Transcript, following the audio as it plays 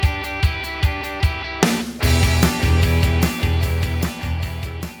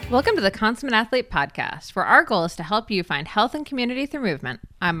Welcome to the Consummate Athlete Podcast, where our goal is to help you find health and community through movement.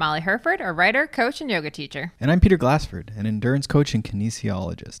 I'm Molly Herford, a writer, coach, and yoga teacher. And I'm Peter Glassford, an endurance coach and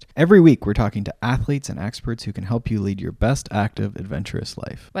kinesiologist. Every week, we're talking to athletes and experts who can help you lead your best active, adventurous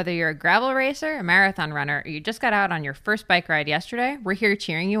life. Whether you're a gravel racer, a marathon runner, or you just got out on your first bike ride yesterday, we're here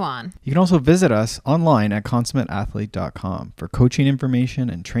cheering you on. You can also visit us online at consummateathlete.com for coaching information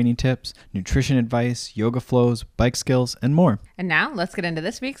and training tips, nutrition advice, yoga flows, bike skills, and more. And now, let's get into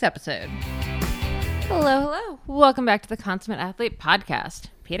this week's episode. Hello. Welcome back to the Consummate Athlete Podcast.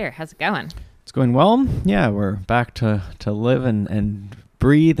 Peter, how's it going? It's going well. Yeah, we're back to live and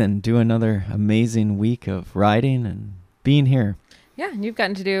breathe and do another amazing week of riding and being here. Yeah, and you've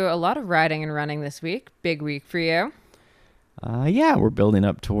gotten to do a lot of riding and running this week. Big week for you. Yeah, we're building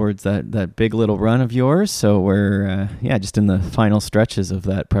up towards that big little run of yours. So we're, just in the final stretches of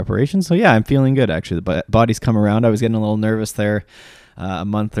that preparation. So yeah, I'm feeling good, actually. The body's come around. I was getting a little nervous there a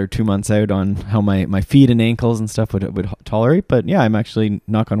month or 2 months out on how my feet and ankles and stuff would tolerate. But yeah, I'm actually,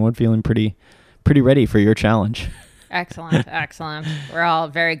 knock on wood, feeling pretty ready for your challenge. Excellent. We're all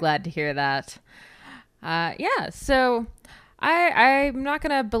very glad to hear that. So I'm not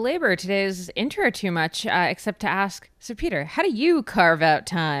going to belabor today's intro too much, except to ask, so Peter, how do you carve out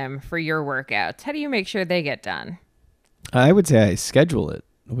time for your workouts? How do you make sure they get done? I would say I schedule it.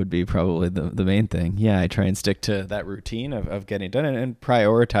 Would be probably the main thing. Yeah, I try and stick to that routine of getting it done and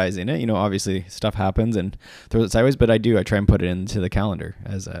prioritizing it. You know, obviously stuff happens and throws it sideways, but I try and put it into the calendar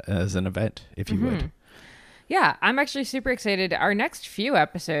as an event, if you would. Yeah, I'm actually super excited. Our next few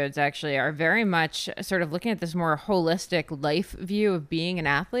episodes actually are very much sort of looking at this more holistic life view of being an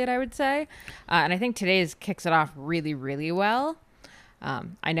athlete, I would say. And I think today's kicks it off really, really well.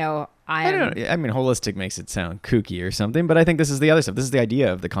 I know holistic makes it sound kooky or something, but I think this is the other stuff. This is the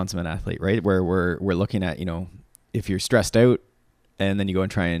idea of the consummate athlete, right? Where we're looking at, if you're stressed out and then you go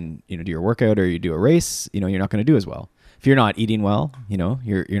and try and, do your workout or you do a race, you're not going to do as well. If you're not eating well,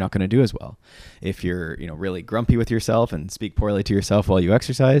 you're not going to do as well. If you're, really grumpy with yourself and speak poorly to yourself while you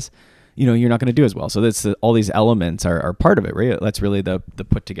exercise, you're not going to do as well. So that's all these elements are part of it, right? That's really the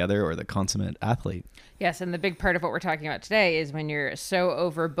put together or the consummate athlete. Yes, and the big part of what we're talking about today is when you're so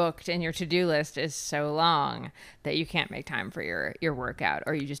overbooked and your to-do list is so long that you can't make time for your workout,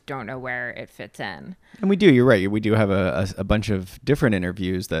 or you just don't know where it fits in. And you're right. We do have a bunch of different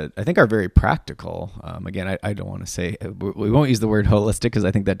interviews that I think are very practical. Again, I don't want to say, we won't use the word holistic because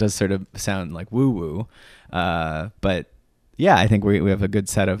I think that does sort of sound like woo-woo. But yeah, I think we have a good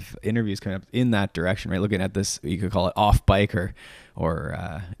set of interviews coming up in that direction, right? Looking at this, you could call it off bike or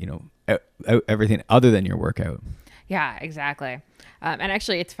everything other than your workout. Yeah, exactly. And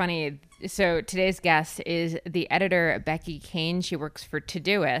actually, it's funny. So today's guest is the editor, Becky, Kane. She works for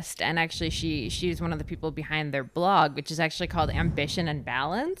Todoist. And actually, she's one of the people behind their blog, which is actually called Ambition and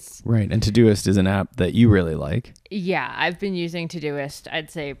Balance. Right. And Todoist is an app that you really like. Yeah, I've been using Todoist, I'd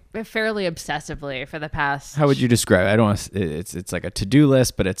say, fairly obsessively for the past... How would you describe it? I don't want to... It's like a to-do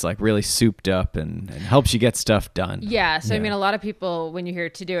list, but it's like really souped up and helps you get stuff done. Yeah. So, yeah. I mean, a lot of people, when you hear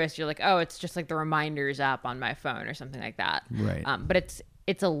Todoist, you're like, oh, it's just like the reminders app on my phone or something like that. Right. But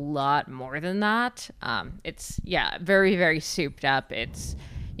it's a lot more than that. It's very, very souped up. It's,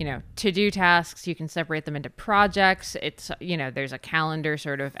 to-do tasks. You can separate them into projects. It's, there's a calendar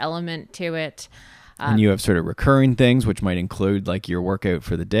sort of element to it. And you have sort of recurring things, which might include like your workout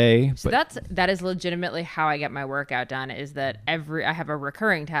for the day. So that is legitimately how I get my workout done, is that I have a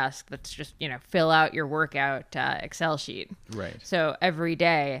recurring task that's just, fill out your workout Excel sheet. Right. So every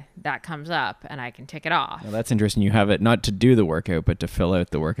day that comes up and I can tick it off. Well, that's interesting. You have it not to do the workout, but to fill out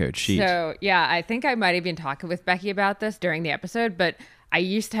the workout sheet. So yeah, I think I might have been talking with Becky about this during the episode, but I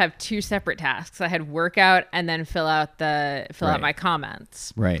used to have two separate tasks. I had workout and then fill out my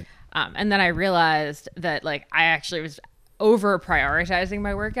comments. Right. And then I realized that I actually was over prioritizing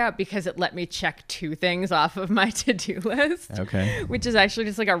my workout because it let me check two things off of my to-do list. Okay. Which is actually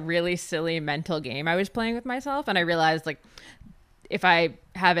just a really silly mental game I was playing with myself. And I realized if I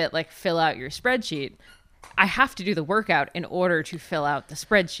have it fill out your spreadsheet, I have to do the workout in order to fill out the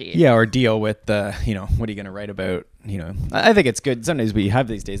spreadsheet. Yeah, or deal with the, what are you going to write about? I think it's good. Sometimes we have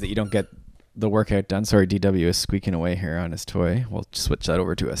these days that you don't get the workout done. Sorry, DW is squeaking away here on his toy. We'll switch that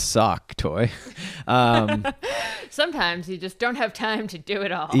over to a sock toy. Sometimes you just don't have time to do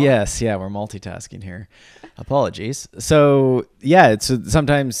it all. Yes, yeah, we're multitasking here. Apologies. So yeah, so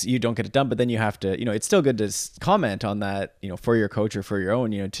sometimes you don't get it done, but then you have to, it's still good to comment on that, for your coach or for your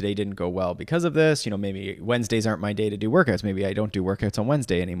own, today didn't go well because of this, maybe Wednesdays aren't my day to do workouts. Maybe I don't do workouts on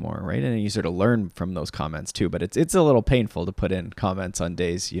Wednesday anymore, right? And you sort of learn from those comments too, but it's a little painful to put in comments on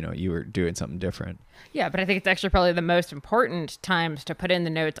days, you were doing something different. Yeah, but I think it's actually probably the most important times to put in the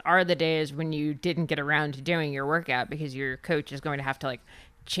notes are the days when you didn't get around to doing your workout, because your coach is going to have to like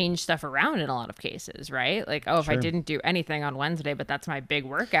change stuff around in a lot of cases, right? Like, oh, if I Sure. didn't do anything on Wednesday, but that's my big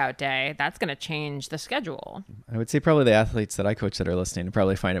workout day, that's going to change the schedule. I would say probably the athletes that I coach that are listening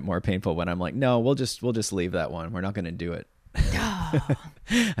probably find it more painful when I'm like, no, we'll just leave that one. We're not going to do it.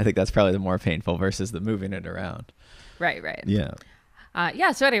 I think that's probably the more painful versus the moving it around. Right, right. Yeah.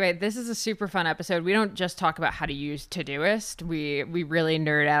 Yeah. So anyway, this is a super fun episode. We don't just talk about how to use Todoist. We really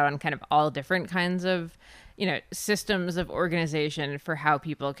nerd out on kind of all different kinds of, systems of organization for how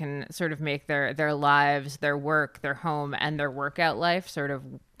people can sort of make their lives, their work, their home, and their workout life sort of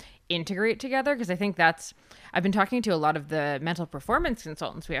integrate together. Because I think I've been talking to a lot of the mental performance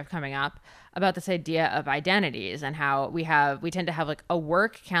consultants we have coming up about this idea of identities and how we tend to have like a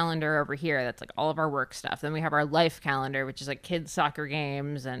work calendar over here that's like all of our work stuff. Then we have our life calendar, which is like kids' soccer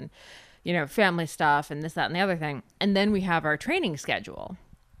games and, family stuff and this, that, and the other thing. And then we have our training schedule.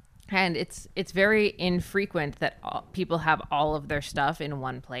 And it's very infrequent that people have all of their stuff in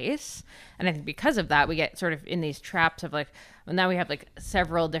one place. And I think because of that, we get sort of in these traps of like, well, now we have like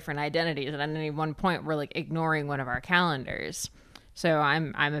several different identities. And at any one point, we're like ignoring one of our calendars. So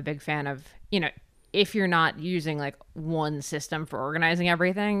I'm a big fan of, if you're not using like one system for organizing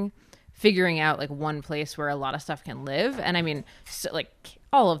everything, figuring out like one place where a lot of stuff can live. And I mean, so like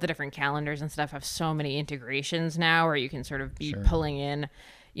all of the different calendars and stuff have so many integrations now where you can sort of be pulling in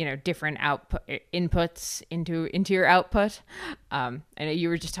different inputs into your output. I know you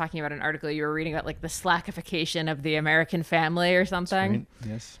were just talking about an article you were reading about like the Slackification of the American family or something. Right.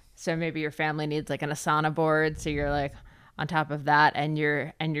 Yes. So maybe your family needs like an Asana board. So you're like on top of that and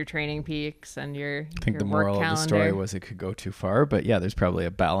your Training Peaks and your I think your the work moral of the calendar. story was it could go too far, but yeah, there's probably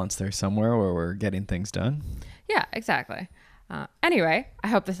a balance there somewhere where we're getting things done. Yeah, exactly. Anyway, I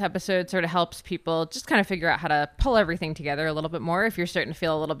hope this episode sort of helps people just kind of figure out how to pull everything together a little bit more. If you're starting to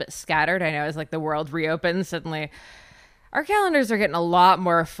feel a little bit scattered, I know as like the world reopens, suddenly our calendars are getting a lot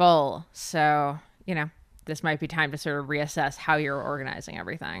more full. So, this might be time to sort of reassess how you're organizing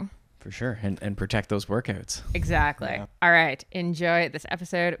everything. For sure. And protect those workouts. Exactly. Yeah. All right. Enjoy this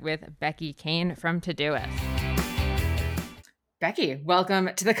episode with Becky Kane from Todoist. Becky, welcome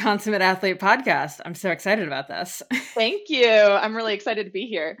to the Consummate Athlete podcast. I'm so excited about this. Thank you. I'm really excited to be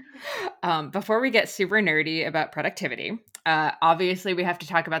here. Before we get super nerdy about productivity, obviously we have to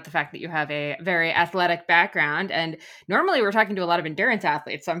talk about the fact that you have a very athletic background. And normally we're talking to a lot of endurance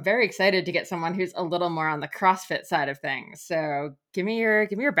athletes. So I'm very excited to get someone who's a little more on the CrossFit side of things. So give me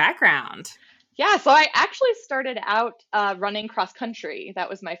your background. Yeah, so I actually started out running cross country. That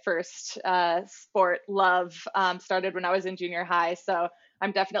was my first sport love. Started when I was in junior high. So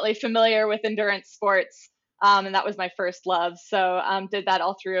I'm definitely familiar with endurance sports. And that was my first love. So did that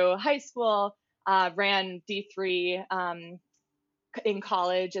all through high school, ran D3 in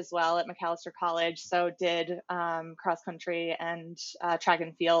college as well at McAllister College. So did cross country and track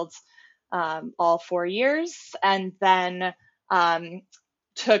and fields all 4 years. And then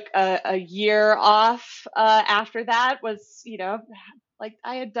took a year off after that. Was like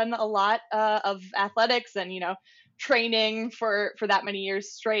I had done a lot of athletics and training for that many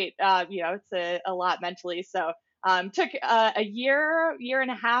years straight. It's a lot mentally. So took a year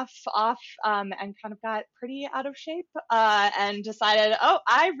and a half off and kind of got pretty out of shape and decided,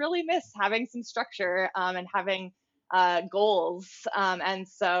 I really miss having some structure and having goals. And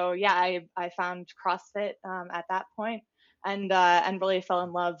so I found CrossFit at that point. And really fell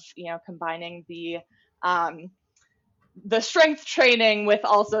in love, combining the strength training with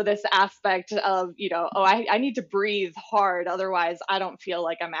also this aspect of, I need to breathe hard. Otherwise, I don't feel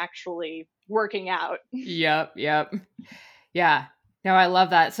like I'm actually working out. Yep. Yeah. No, I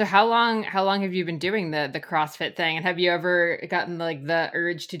love that. So how long have you been doing the CrossFit thing? And have you ever gotten like the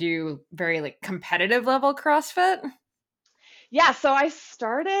urge to do very like competitive level CrossFit? Yeah. So I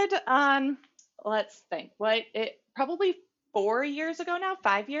started let's think, probably 4 years ago now,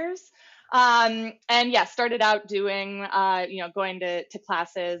 5 years. And started out doing, going to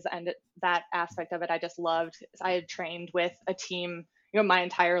classes and that aspect of it. I just loved. I had trained with a team, my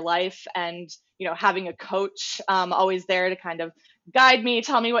entire life, and, having a coach always there to kind of guide me,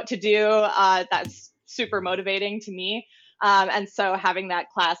 tell me what to do. That's super motivating to me. And so having that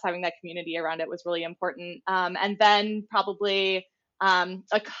class, having that community around it was really important. And then probably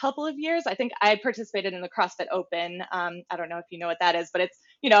a couple of years, I think I participated in the CrossFit Open. I don't know if you know what that is, but it's,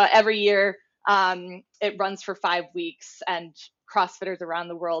 every year it runs for 5 weeks and CrossFitters around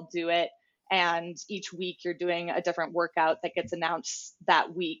the world do it. And each week you're doing a different workout that gets announced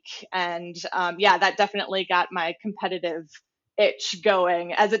that week. And that definitely got my competitive itch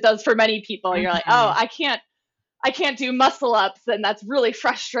going, as it does for many people. You're like, oh, I can't do muscle ups, and that's really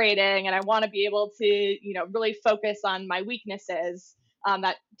frustrating. And I want to be able to, really focus on my weaknesses.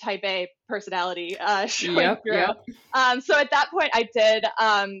 That type A personality showing through. Yep. So at that point, I did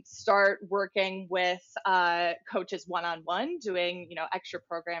start working with coaches one-on-one, doing, extra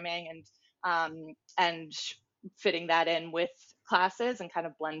programming and fitting that in with classes and kind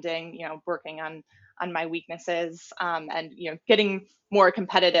of blending, working on my weaknesses, and, getting more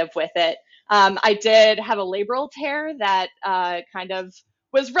competitive with it. I did have a labral tear that kind of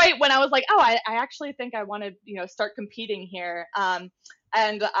was right when I was like, oh, I actually think I want to, start competing here.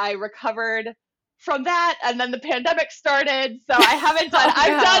 And I recovered from that, and then the pandemic started. So I haven't done,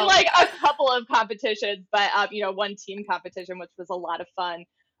 I've done like a couple of competitions, but, one team competition, which was a lot of fun.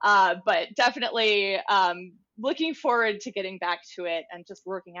 But definitely looking forward to getting back to it and just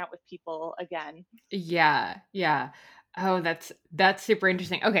working out with people again. Yeah. Oh, that's super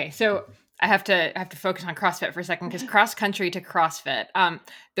interesting. Okay, so I have to focus on CrossFit for a second, because cross country to CrossFit,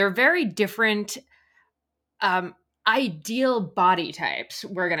 they're very different ideal body types,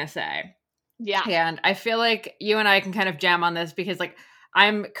 we're gonna say. Yeah. And I feel like you and I can kind of jam on this, because like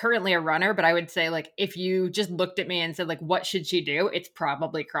I'm currently a runner, but I would say like if you just looked at me and said like, what should she do? It's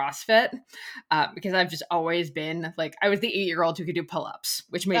probably CrossFit, because I've just always been like, I was the 8-year-old who could do pull-ups,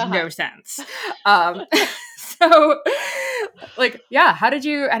 which made no sense. So like, yeah, how did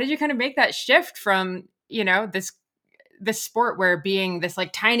you kind of make that shift from, this sport where being this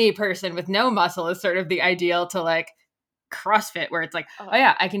like tiny person with no muscle is sort of the ideal, to like CrossFit where it's like, oh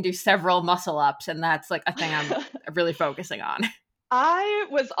yeah, I can do several muscle ups, and that's like a thing I'm really focusing on. I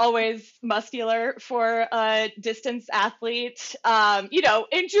was always muscular for a distance athlete.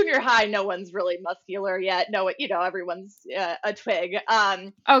 In junior high, no one's really muscular yet. No, everyone's a twig.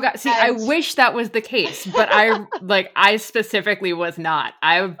 Oh god, see, I wish that was the case, but I specifically was not.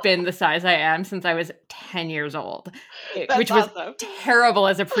 I've been the size I am since I was 10 years old, which was awesome. Terrible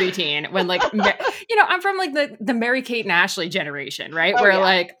as a preteen. When like, I'm from like the Mary Kate and Ashley generation, right? Where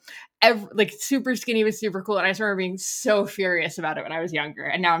like super skinny was super cool, and I just remember being so furious about it when I was younger,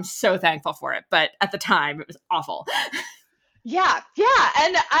 and now I'm so thankful for it. But at the time, it was awful. Yeah,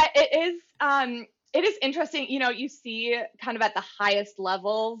 and it is interesting. You see kind of at the highest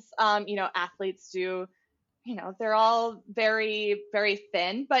levels, athletes do. They're all very, very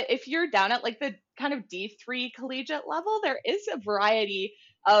thin. But if you're down at like the kind of D3 collegiate level, there is a variety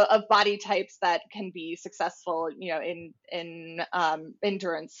of body types that can be successful, in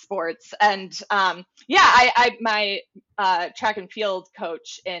endurance sports. And my track and field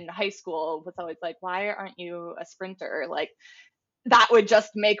coach in high school was always like, "Why aren't you a sprinter? Like that would just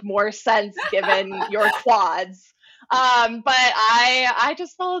make more sense given your quads." But I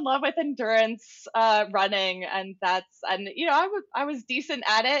just fell in love with endurance running, and I was decent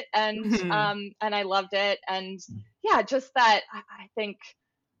at it, and I loved it. And yeah, just that I think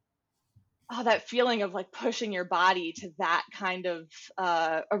that feeling of like pushing your body to that kind of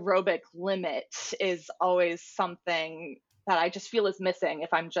aerobic limit is always something that I just feel is missing if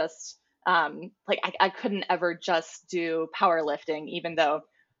I'm just I couldn't ever just do powerlifting, even though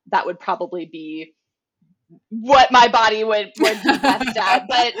that would probably be what my body would be best at.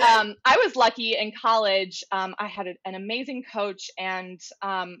 But I was lucky in college. I had an amazing coach, and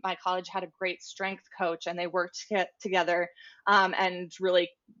my college had a great strength coach, and they worked together and really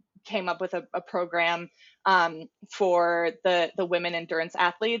came up with a program for the women endurance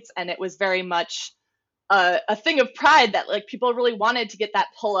athletes. And it was very much a thing of pride that like people really wanted to get that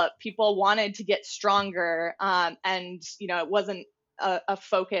pull up, people wanted to get stronger, and it wasn't a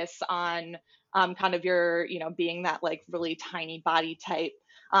focus on kind of your being that like really tiny body type.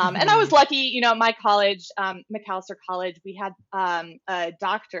 And I was lucky, my college, McAllister College, we had a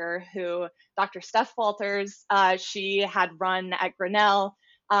doctor Dr. Steph Walters, she had run at Grinnell.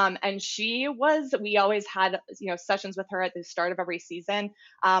 And we always had, sessions with her at the start of every season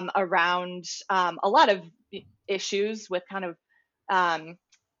around a lot of issues with kind of,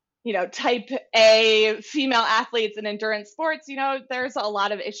 type A female athletes in endurance sports. There's a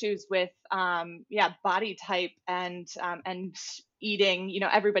lot of issues with, body type and eating.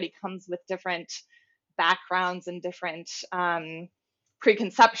 Everybody comes with different backgrounds and different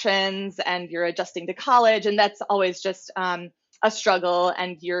preconceptions, and you're adjusting to college, and that's always just a struggle,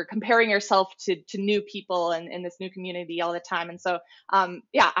 and you're comparing yourself to new people and in this new community all the time. And so,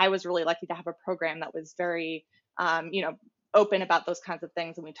 I was really lucky to have a program that was very, open about those kinds of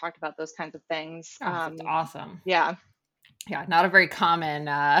things. And we talked about those kinds of things. That's awesome. Yeah. Yeah. Not a very common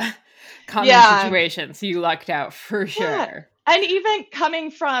situation. So you lucked out for sure. And even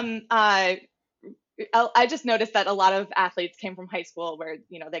coming from, I just noticed that a lot of athletes came from high school where,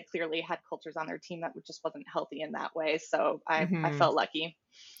 they clearly had cultures on their team that just wasn't healthy in that way. So I Mm-hmm. felt lucky.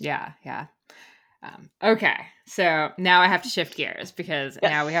 Yeah, yeah. Okay, so now I have to shift gears because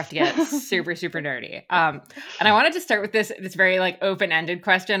now we have to get Yes. super, super nerdy. And I wanted to start with this very like open-ended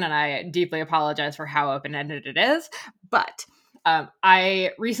question, and I deeply apologize for how open-ended it is. But I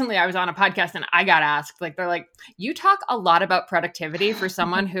was on a podcast and I got asked, like, they're like, you talk a lot about productivity for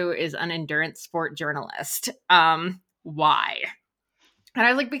someone who is an endurance sport journalist. Why? And I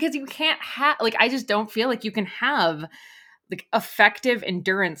was like, because you can't have, like, I just don't feel like you can have like effective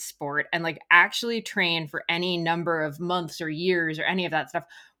endurance sport and like actually train for any number of months or years or any of that stuff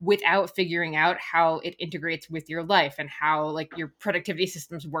without figuring out how it integrates with your life and how like your productivity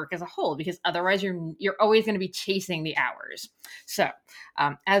systems work as a whole, because otherwise you're always going to be chasing the hours. So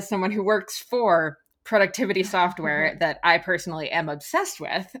as someone who works for productivity software that I personally am obsessed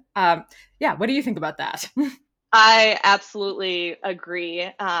with, yeah, what do you think about that? I absolutely agree.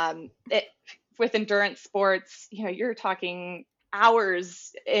 With endurance sports, you're talking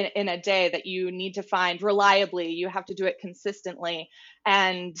hours in a day that you need to find reliably. You have to do it consistently,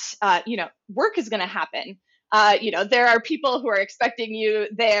 and work is going to happen. There are people who are expecting you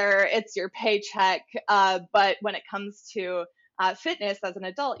there. It's your paycheck. But when it comes to fitness as an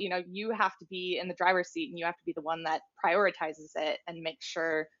adult, you have to be in the driver's seat, and you have to be the one that prioritizes it and makes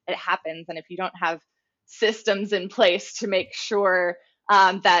sure it happens. And if you don't have systems in place to make sure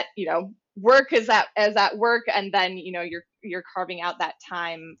that work is at work, and then you're carving out that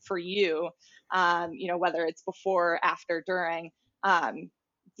time for you, whether it's before, after, during.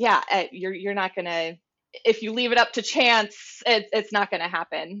 Yeah, you're not gonna, if you leave it up to chance, it's not gonna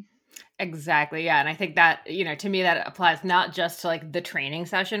happen. Exactly. Yeah. And I think that, to me, that applies not just to like the training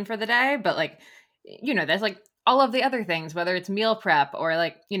session for the day, but like, there's like all of the other things, whether it's meal prep or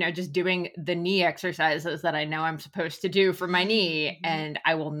like, just doing the knee exercises that I know I'm supposed to do for my knee and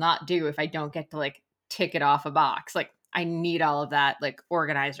I will not do if I don't get to like tick it off a box. Like, I need all of that like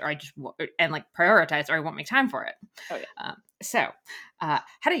organized, or and like prioritized, or I won't make time for it. Oh yeah. So, how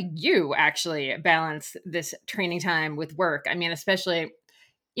do you actually balance this training time with work? I mean, especially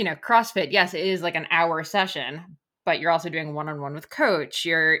CrossFit, yes, it is like an hour session, but you're also doing one-on-one with coach.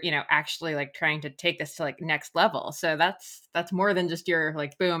 You're, actually like trying to take this to like next level. So that's more than just your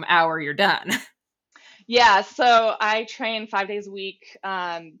like boom hour, you're done. Yeah, so I train 5 days a week,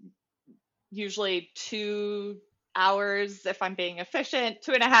 usually 2 hours if I'm being efficient,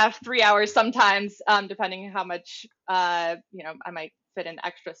 2.5, 3 hours sometimes, depending on how much I might fit in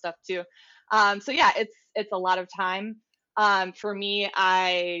extra stuff too. So yeah, it's a lot of time. For me,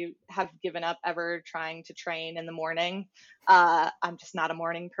 I have given up ever trying to train in the morning. I'm just not a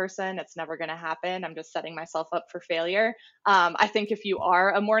morning person. It's never going to happen. I'm just setting myself up for failure. I think if you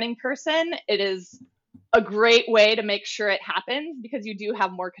are a morning person, it is a great way to make sure it happens, because you do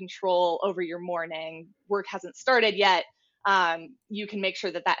have more control over your morning. Work hasn't started yet. You can make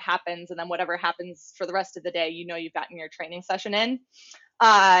sure that happens, and then whatever happens for the rest of the day, you've gotten your training session in.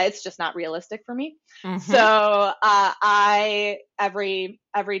 It's just not realistic for me. So Mm-hmm. I every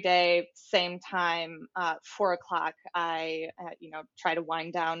day, same time, 4 o'clock, I try to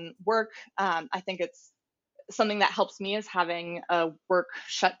wind down work. I think it's something that helps me is having a work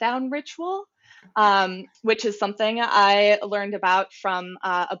shutdown ritual, which is something I learned about from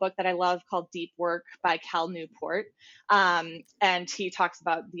a book that I love called Deep Work by Cal Newport. And he talks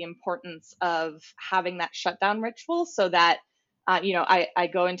about the importance of having that shutdown ritual, so that I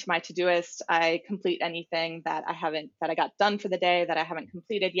go into my Todoist, I complete anything that I got done for the day that I haven't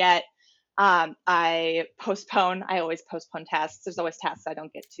completed yet. I always postpone tasks. There's always tasks I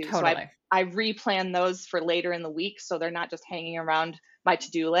don't get to. So Totally. I replan those for later in the week, so they're not just hanging around my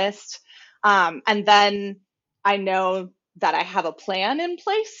to-do list. And then I know that I have a plan in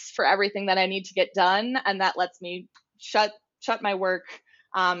place for everything that I need to get done, and that lets me shut my work,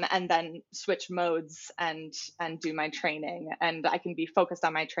 and then switch modes and do my training, and I can be focused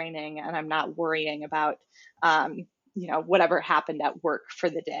on my training, and I'm not worrying about whatever happened at work for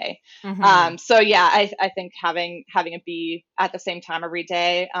the day. Mm-hmm. So yeah, I think having it be at the same time every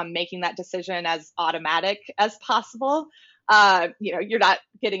day, making that decision as automatic as possible. You're not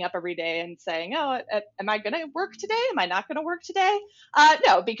getting up every day and saying, "Oh, am I going to work today? Am I not going to work today?"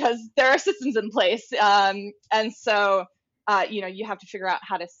 No, because there are systems in place, and so you have to figure out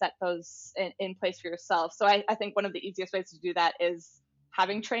how to set those in place for yourself. So I think one of the easiest ways to do that is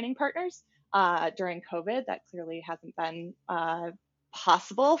having training partners. During COVID, that clearly hasn't been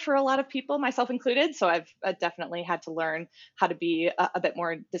possible for a lot of people, myself included. So I've definitely had to learn how to be a bit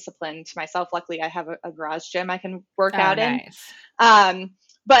more disciplined myself. Luckily, I have a garage gym I can work Oh, out in. nice.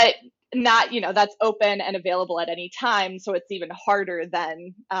 But not, that's open and available at any time. So it's even harder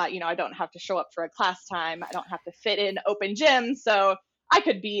than, I don't have to show up for a class time. I don't have to fit in open gym. So I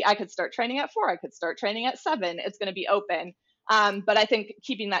could start training at 4. I could start training at 7. It's going to be open. But I think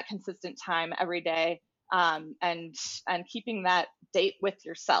keeping that consistent time every day, and keeping that date with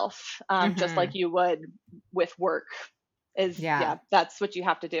yourself, just like you would with work, is that's what you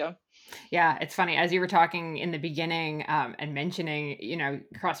have to do. Yeah, it's funny. As you were talking in the beginning, and mentioning,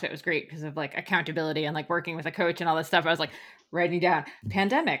 CrossFit was great because of like accountability and like working with a coach and all this stuff. I was like writing down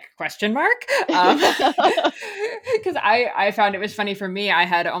pandemic ? Because I found it was funny for me. I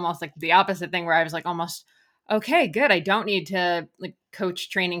had almost like the opposite thing where I was like almost, okay, good. I don't need to like coach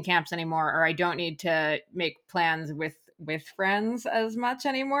training camps anymore, or I don't need to make plans with friends as much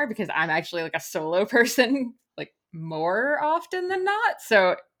anymore because I'm actually like a solo person like more often than not.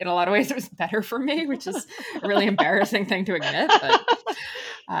 So in a lot of ways it was better for me, which is a really embarrassing thing to admit, but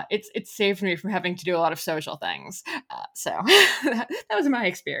it's saved me from having to do a lot of social things. So that was my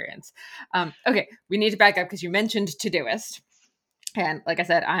experience. Okay, we need to back up because you mentioned Todoist. And like I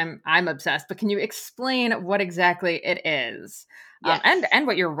said, I'm obsessed, but can you explain what exactly it is? Yes. And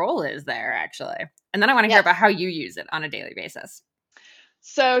what your role is there, actually. And then I want to hear about how you use it on a daily basis.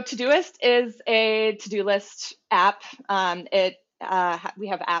 So Todoist is a to-do list app. We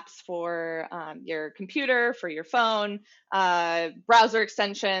have apps for your computer, for your phone, browser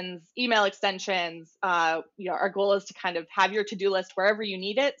extensions, email extensions. Our goal is to kind of have your to-do list wherever you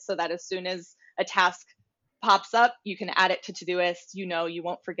need it, so that as soon as a task pops up, you can add it to Todoist. You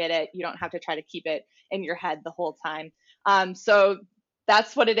won't forget it. You don't have to try to keep it in your head the whole time. So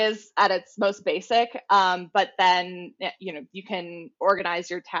that's what it is at its most basic. But then, you can organize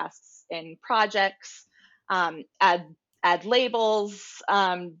your tasks in projects, add labels,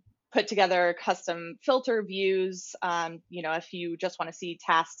 put together custom filter views. If you just want to see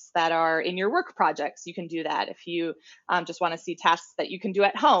tasks that are in your work projects, you can do that. If you just want to see tasks that you can do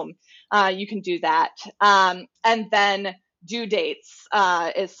at home, you can do that. And then due dates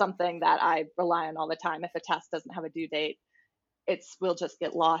is something that I rely on all the time. If a task doesn't have a due date, will just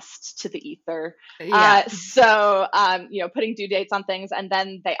get lost to the ether. So putting due dates on things, and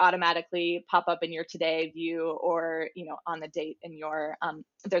then they automatically pop up in your today view, or on the date in your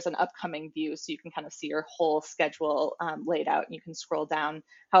there's an upcoming view, so you can kind of see your whole schedule laid out, and you can scroll down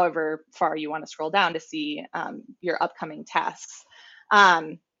however far you want to scroll down to see your upcoming tasks.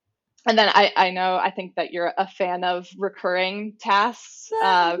 And then I think that you're a fan of recurring tasks.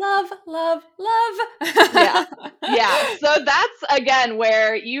 Love. Yeah. So that's, again,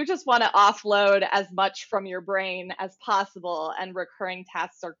 where you just want to offload as much from your brain as possible, and recurring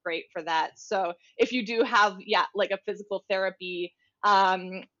tasks are great for that. So if you do have, like a physical therapy,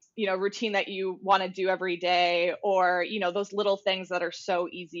 routine that you want to do every day, or, those little things that are so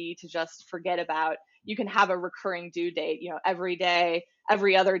easy to just forget about, you can have a recurring due date, every day,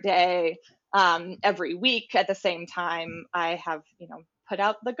 every other day, every week at the same time. I have, put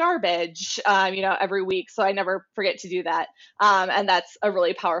out the garbage, every week. So I never forget to do that. And that's a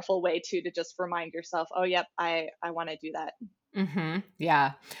really powerful way too, to just remind yourself, oh, yep, I want to do that. Mm-hmm.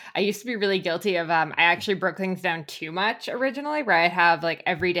 Yeah. I used to be really guilty of, I actually broke things down too much originally, where I'd have like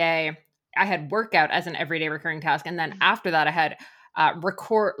every day, I had workout as an everyday recurring task. And then after that I had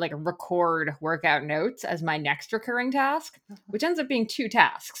record workout notes as my next recurring task, which ends up being 2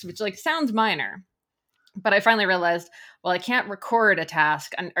 tasks, which like sounds minor. But I finally realized, well, I can't record a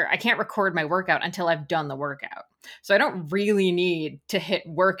task, or I can't record my workout until I've done the workout. So I don't really need to hit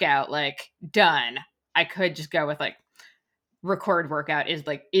workout like done. I could just go with like record workout is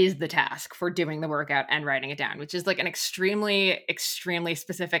the task for doing the workout and writing it down, which is like an extremely, extremely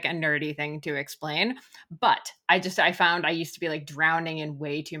specific and nerdy thing to explain. But I found I used to be like drowning in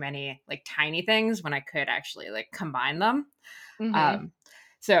way too many like tiny things when I could actually like combine them. Mm-hmm.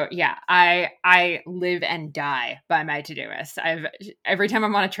 So yeah, I live and die by my Todoist. Every time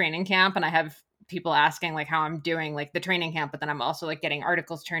I'm on a training camp and I have people asking like how I'm doing like the training camp, but then I'm also like getting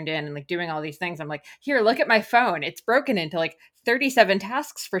articles turned in and like doing all these things, I'm like, here, look at my phone. It's broken into like 37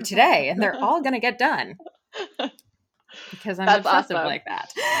 tasks for today, and they're all going to get done. Because I'm obsessive awesome. Like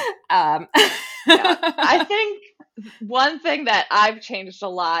that. I think one thing that I've changed a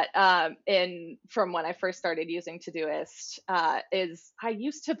lot from when I first started using Todoist is I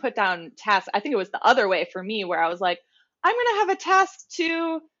used to put down tasks. I think it was the other way for me, where I was like, I'm going to have a task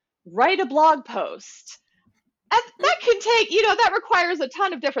to write a blog post. And that can take, that requires a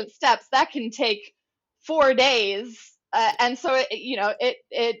ton of different steps. That can take 4 days. And so,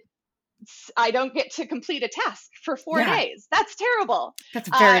 it I don't get to complete a task for 4 Yeah. days. That's terrible. That's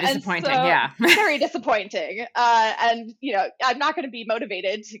very And disappointing. so, Yeah. very disappointing. And, I'm not going to be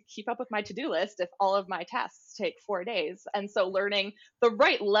motivated to keep up with my to-do list if all of my tasks take 4 days. And so learning the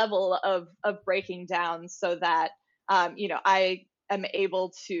right level of breaking down so that, I am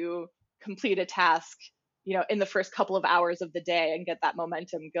able to complete a task, in the first couple of hours of the day and get that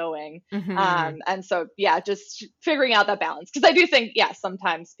momentum going. Mhm. And so, yeah, just figuring out that balance. Because I do think, yeah,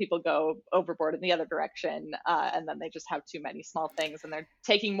 sometimes people go overboard in the other direction, and then they just have too many small things, and they're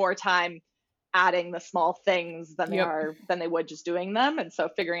taking more time adding the small things Yep. than they would just doing them. And so,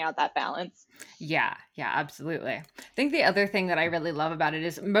 figuring out that balance. Yeah, absolutely. I think the other thing that I really love about it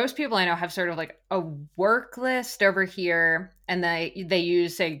is most people I know have sort of like a work list over here, and they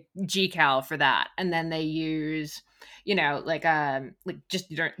use, say, GCal for that, and then they use, like just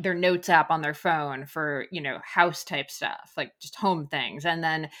their notes app on their phone for, house type stuff, like just home things, and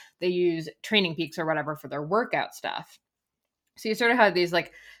then they use Training Peaks or whatever for their workout stuff. So you sort of have these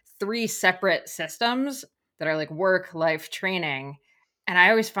like three separate systems that are like work, life, training. And I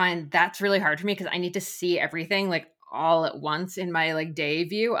always find that's really hard for me because I need to see everything like all at once in my like day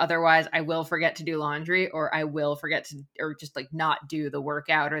view. Otherwise, I will forget to do laundry, or I will forget to, or just like not do the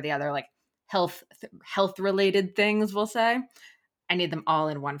workout or the other like health related things, we'll say. I need them all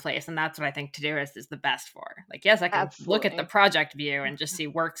in one place. And that's what I think Todoist is the best for. Like, yes, I can look at the Absolutely. project view and just see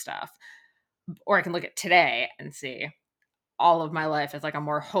work stuff, or I can look at today and see all of my life as like a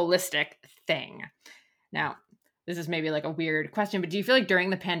more holistic thing. Now, this is maybe like a weird question, but do you feel like during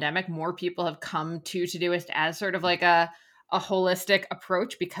the pandemic, more people have come to Todoist as sort of like a holistic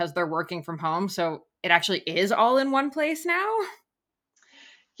approach because they're working from home? So it actually is all in one place now?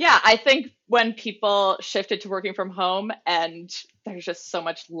 Yeah, I think when people shifted to working from home and there's just so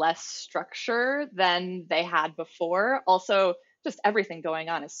much less structure than they had before, also just everything going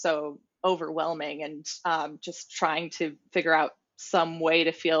on is so overwhelming, and just trying to figure out some way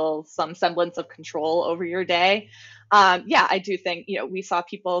to feel some semblance of control over your day. Yeah, I do think, we saw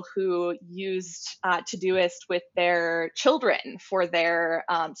people who used Todoist with their children for their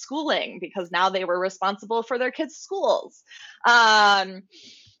schooling because now they were responsible for their kids' schools. Um,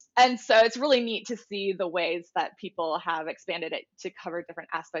 and so it's really neat to see the ways that people have expanded it to cover different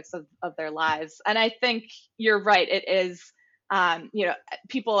aspects of their lives. And I think you're right. It is,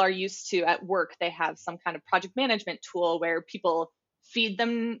 people are used to at work, they have some kind of project management tool where people feed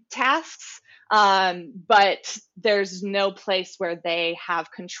them tasks. But there's no place where they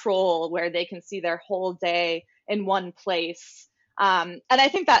have control, where they can see their whole day in one place. And I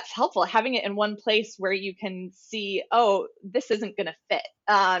think that's helpful, having it in one place where you can see, oh, this isn't going to fit.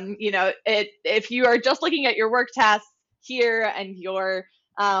 If you are just looking at your work tasks here and your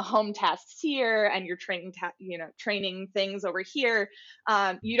home tasks here and your training things over here,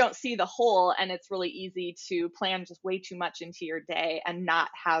 you don't see the whole, and it's really easy to plan just way too much into your day and not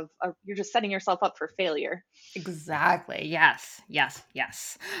have you're just setting yourself up for failure. Exactly. Yes.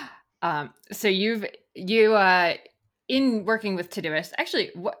 So you in working with Todoist,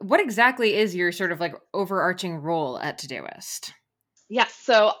 actually, what exactly is your sort of like overarching role at Todoist? Yes,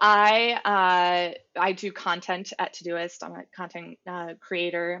 so I do content at Todoist. I'm a content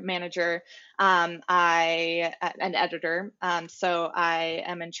creator, manager. I an editor. So I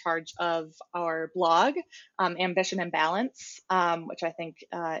am in charge of our blog, Ambition and Balance, which I think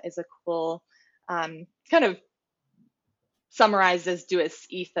is a cool kind of summarizes Doist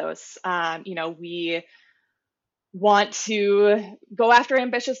ethos. We want to go after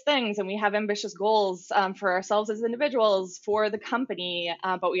ambitious things, and we have ambitious goals for ourselves as individuals, for the company,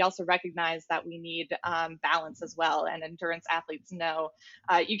 but we also recognize that we need balance as well. And endurance athletes know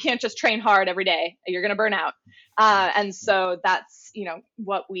you can't just train hard every day, you're going to burn out. And so that's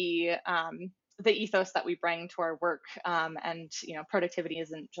what we the ethos that we bring to our work. And productivity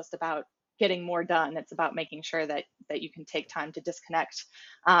isn't just about getting more done, it's about making sure that you can take time to disconnect,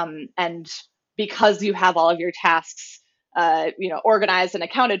 and because you have all of your tasks organized and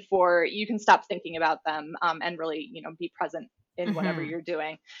accounted for, you can stop thinking about them, and really be present in whatever you're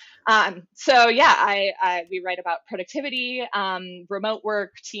doing. So yeah, we write about productivity, remote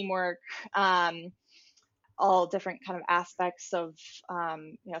work, teamwork, all different kind of aspects of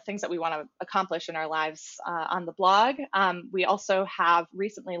things that we want to accomplish in our lives on the blog. We also have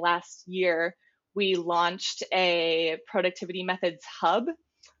recently, last year, we launched a productivity methods hub.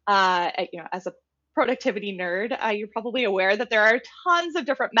 As a productivity nerd, you're probably aware that there are tons of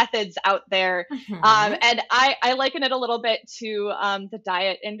different methods out there. And I liken it a little bit to the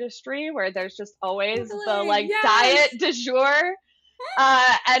diet industry, where there's just always the Totally, like yes. diet du jour.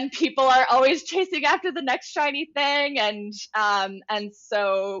 And people are always chasing after the next shiny thing, and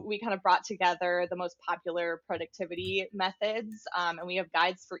so we kind of brought together the most popular productivity methods, and we have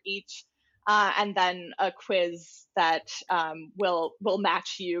guides for each, and then a quiz that will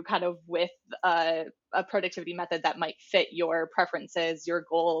match you kind of with a productivity method that might fit your preferences, your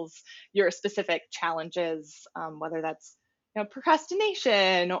goals, your specific challenges, whether that's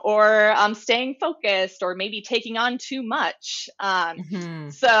procrastination or staying focused or maybe taking on too much.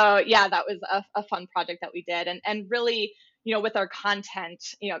 Mm-hmm. So yeah, that was a fun project that we did, and really, with our content,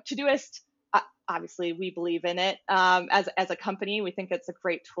 Todoist. Obviously, we believe in it as a company. We think it's a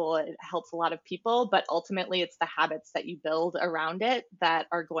great tool. It helps a lot of people, but ultimately, it's the habits that you build around it that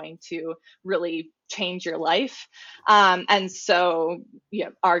are going to really change your life. And so,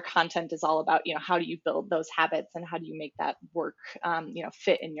 our content is all about how do you build those habits and how do you make that work,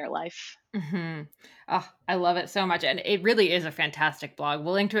 fit in your life. Mm-hmm. Oh, I love it so much. And it really is a fantastic blog.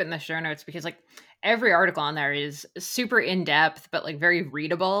 We'll link to it in the show notes because like every article on there is super in depth, but like very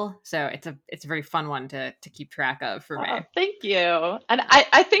readable. So it's a very fun one to keep track of for me. Oh, thank you. And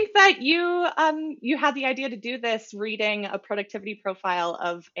I think that you had the idea to do this reading a productivity profile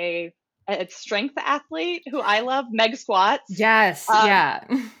of a strength athlete who I love, Meg Squats. Yes, yeah.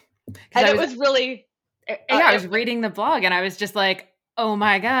 And it was really I was reading the blog and I was just like, oh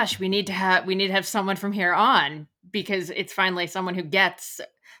my gosh, we need to have someone from here on because it's finally someone who gets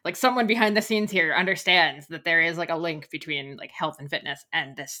like someone behind the scenes here understands that there is like a link between like health and fitness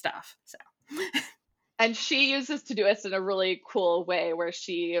and this stuff. So and she uses Todoist in a really cool way where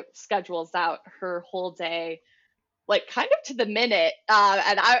she schedules out her whole day like kind of to the minute.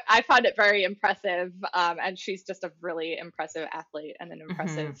 And I found it very impressive. And she's just a really impressive athlete and an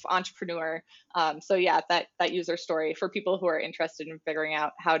impressive entrepreneur. So yeah, that user story for people who are interested in figuring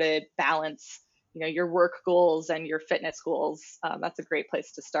out how to balance, your work goals and your fitness goals. That's a great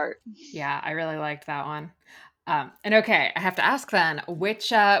place to start. Yeah, I really liked that one. And okay, I have to ask then, which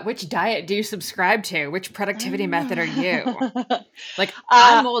diet do you subscribe to? Which productivity method are you? Like,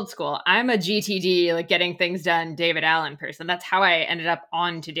 I'm old school. I'm a GTD, like getting things done, David Allen person. That's how I ended up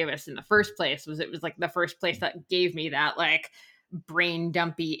on Todoist in the first place. It was like the first place that gave me that like brain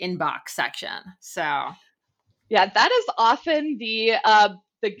dumpy inbox section. So yeah, that is often the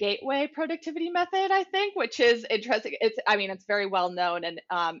gateway productivity method, I think, which is interesting. It's very well known, and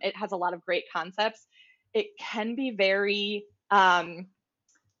it has a lot of great concepts. It can be very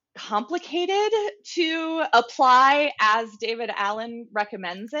complicated to apply as David Allen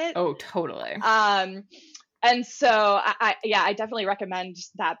recommends it. Oh, totally. And so I definitely recommend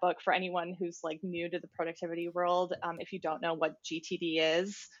that book for anyone who's like new to the productivity world. If you don't know what GTD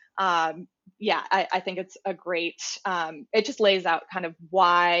is, I think it's a great, it just lays out kind of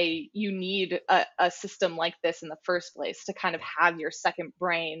why you need a system like this in the first place to kind of have your second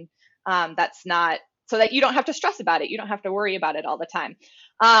brain that's not, so that you don't have to stress about it. You don't have to worry about it all the time.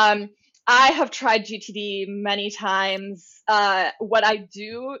 I have tried GTD many times. What I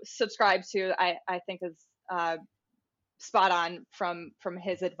do subscribe to, I think is spot on from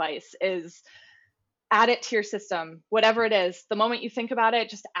his advice is add it to your system, whatever it is. The moment you think about it,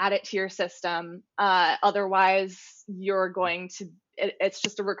 just add it to your system. Otherwise, you're going to, it's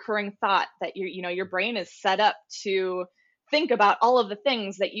just a recurring thought that your brain is set up to think about all of the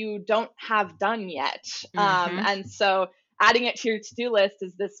things that you don't have done yet. And so adding it to your to-do list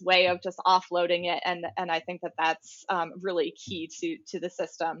is this way of just offloading it. And I think that that's really key to the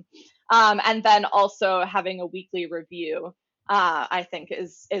system. And then also having a weekly review, I think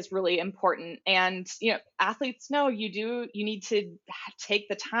is really important. And, athletes know you need to take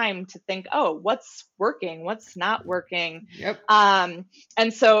the time to think, oh, what's working, what's not working. Yep. And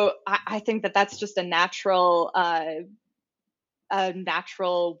so I think that that's just a natural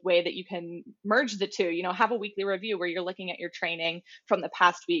way that you can merge the two. Have a weekly review where you're looking at your training from the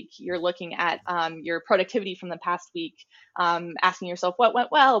past week, you're looking at your productivity from the past week, asking yourself what went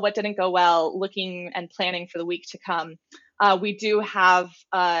well, what didn't go well, looking and planning for the week to come. We do have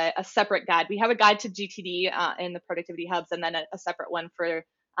a separate guide. We have a guide to GTD in the productivity hubs, and then a separate one for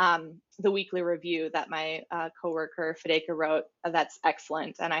the weekly review that my coworker Fadeka wrote. That's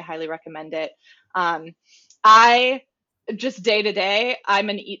excellent, and I highly recommend it. I just day to day, I'm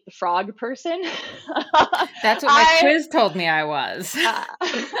an eat the frog person. That's what my quiz told me I was.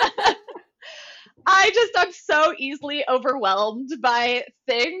 I'm so easily overwhelmed by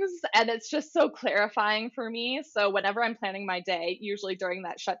things, and it's just so clarifying for me. So whenever I'm planning my day, usually during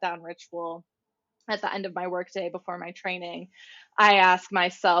that shutdown ritual at the end of my workday before my training, I ask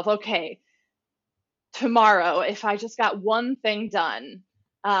myself, okay, tomorrow, if I just got one thing done,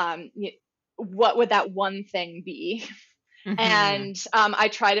 what would that one thing be? Mm-hmm. And I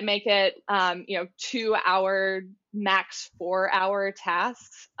try to make it 2 hour, max 4 hour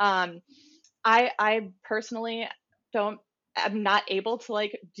tasks. I personally don't I'm not able to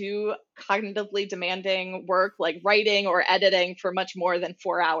like do cognitively demanding work like writing or editing for much more than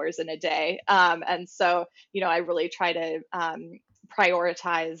 4 hours in a day. And so, I really try to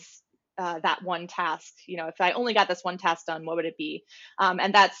prioritize that one task. If I only got this one task done, what would it be?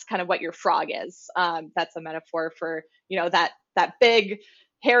 And that's kind of what your frog is. That's a metaphor for, that big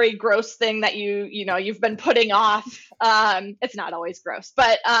hairy gross thing that you've been putting off. It's not always gross,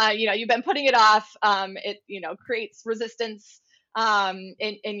 but you've been putting it off. It creates resistance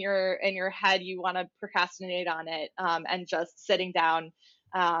in your head. You want to procrastinate on it, and just sitting down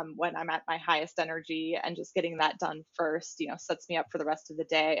when I'm at my highest energy and just getting that done first, sets me up for the rest of the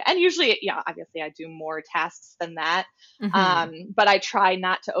day. And usually, obviously I do more tasks than that. Mm-hmm. But I try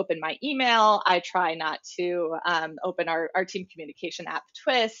not to open my email. I try not to open our team communication app,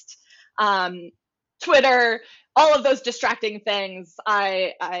 Twist, Twitter, all of those distracting things.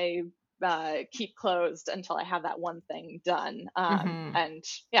 I keep closed until I have that one thing done. Mm-hmm. And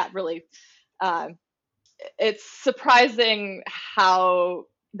yeah, really, uh, it's surprising how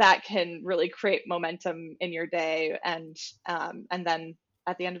that can really create momentum in your day. And then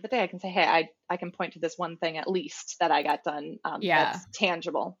at the end of the day, I can say, hey, I can point to this one thing at least that I got done, Yeah. that's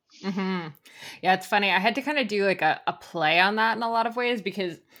tangible. Mm-hmm. Yeah, it's funny. I had to kind of do like a play on that in a lot of ways,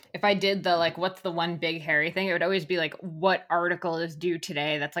 because if I did the like, what's the one big hairy thing, it would always be like, what article is due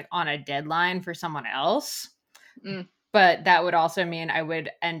today that's like on a deadline for someone else. Mm, But that would also mean I would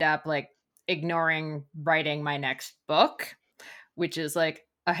end up like ignoring writing my next book, which is like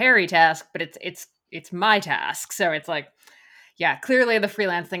a hairy task, but it's my task. So it's like, yeah, clearly the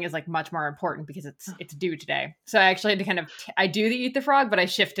freelance thing is like much more important because it's due today. So I actually had to kind of I do the eat the frog, but I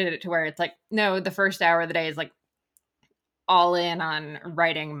shifted it to where it's like, no, the first hour of the day is like all in on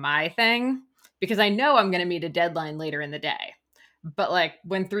writing my thing, because I know I'm going to meet a deadline later in the day. But like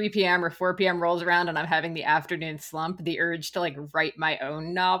when 3 p.m. or 4 p.m. rolls around and I'm having the afternoon slump, the urge to like write my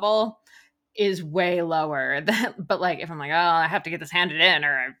own novel is way lower than, but like if I'm like, oh, I have to get this handed in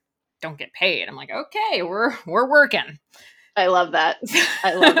or I don't get paid, I'm like, okay, we're working. I love that.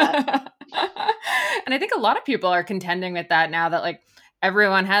 I love that. And I think a lot of people are contending with that now, that like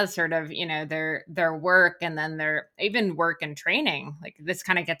everyone has sort of, their work and then their even work and training. Like this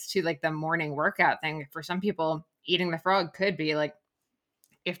kind of gets to like the morning workout thing. For some people, eating the frog could be like,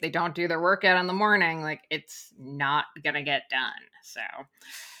 if they don't do their workout in the morning, like it's not gonna get done. So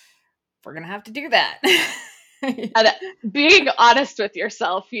we're gonna have to do that. And being honest with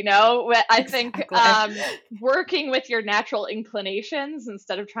yourself, I think Exactly. working with your natural inclinations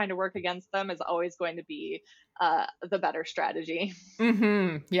instead of trying to work against them is always going to be the better strategy.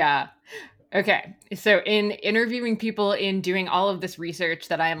 Mm-hmm. Yeah. Okay. So in interviewing people, in doing all of this research,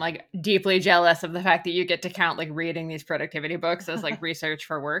 that I am like deeply jealous of the fact that you get to count like reading these productivity books as like research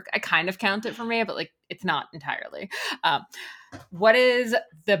for work. I kind of count it for me, but like it's not entirely. Um, what is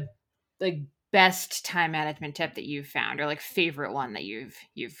the like best time management tip that you've found, or like favorite one that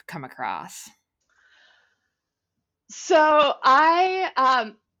you've come across? So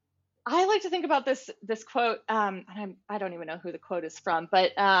I like to think about this quote, and I don't even know who the quote is from,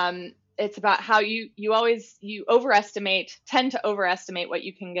 but it's about how you tend to overestimate what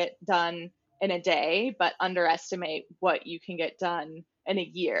you can get done in a day, but underestimate what you can get done in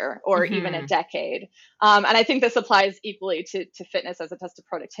a year or even a Mm-hmm. decade. And I think this applies equally to fitness as it does to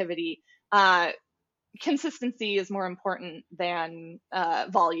productivity. Consistency is more important than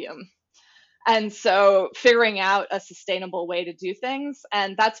volume. And so figuring out a sustainable way to do things,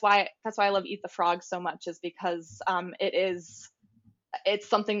 and that's why I love Eat the Frog so much, is because it's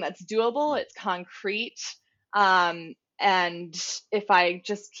something that's doable, it's concrete. And if I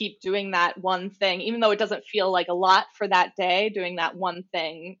just keep doing that one thing, even though it doesn't feel like a lot for that day, doing that one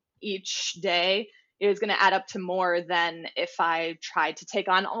thing each day is going to add up to more than if I tried to take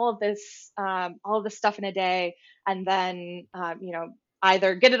on all of this stuff in a day, and then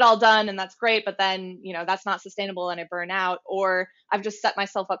either get it all done and that's great, but then that's not sustainable and I burn out, or I've just set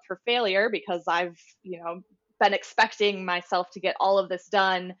myself up for failure because I've been expecting myself to get all of this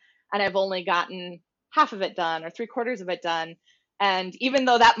done and I've only gotten half of it done or three-quarters of it done. And even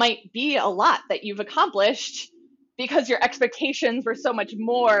though that might be a lot that you've accomplished, because your expectations were so much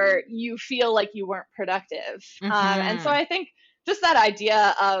more, you feel like you weren't productive. And so Mm-hmm. I think just that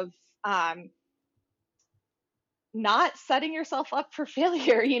idea of not setting yourself up for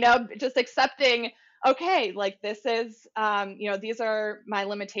failure, just accepting, okay, like this is, these are my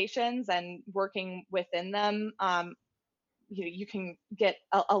limitations, and working within them, you can get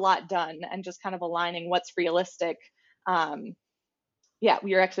a lot done, and just kind of aligning what's realistic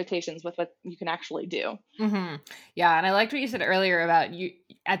your expectations with what you can actually do. Mm-hmm. Yeah. And I liked what you said earlier about you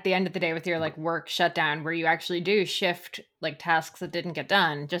at the end of the day with your like work shutdown, where you actually do shift like tasks that didn't get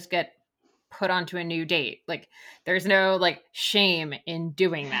done, just get put onto a new date. Like there's no like shame in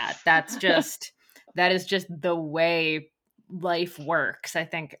doing that. That is just the way life works. I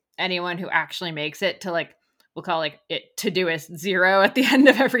think anyone who actually makes it to like, we'll call like it Todoist zero at the end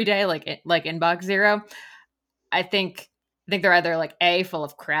of every day, like inbox zero. I think they're either like A, full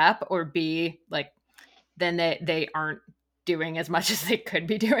of crap, or B, like then they aren't doing as much as they could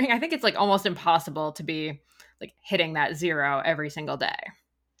be doing. I think it's like almost impossible to be like hitting that zero every single day.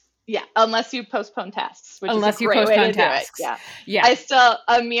 Yeah, unless you postpone tasks, which is a Unless you great way postpone to do it. tasks. Yeah. Yeah. I still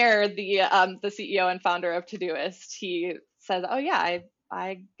Amir, the CEO and founder of Todoist, he says, "Oh yeah,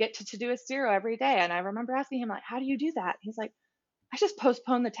 I get to Todoist zero every day." And I remember asking him like, "How do you do that?" He's like, "I just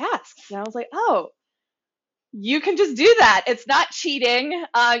postpone the tasks." And I was like, "Oh, you can just do that. It's not cheating.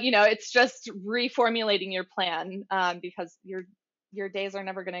 It's just reformulating your plan, because your days are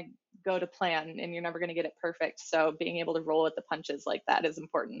never going to go to plan and you're never going to get it perfect. So being able to roll with the punches like that is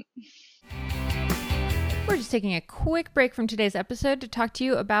important." We're just taking a quick break from today's episode to talk to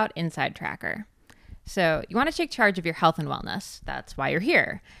you about Inside Tracker. So, you want to take charge of your health and wellness. That's why you're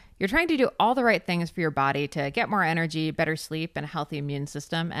here. You're trying to do all the right things for your body to get more energy, better sleep, and a healthy immune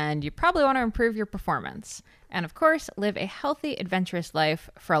system, and you probably want to improve your performance. And of course, live a healthy, adventurous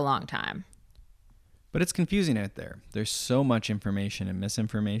life for a long time. But it's confusing out there. There's so much information and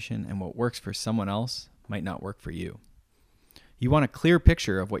misinformation, and what works for someone else might not work for you. You want a clear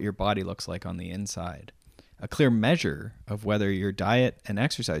picture of what your body looks like on the inside, a clear measure of whether your diet and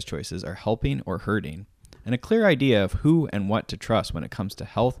exercise choices are helping or hurting, and a clear idea of who and what to trust when it comes to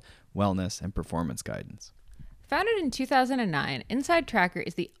health, wellness, and performance guidance. Founded in 2009, Inside Tracker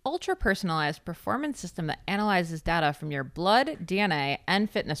is the ultra-personalized performance system that analyzes data from your blood, DNA,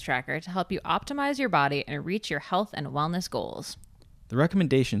 and fitness tracker to help you optimize your body and reach your health and wellness goals. The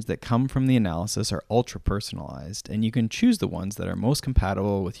recommendations that come from the analysis are ultra-personalized, and you can choose the ones that are most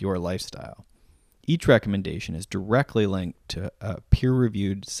compatible with your lifestyle. Each recommendation is directly linked to a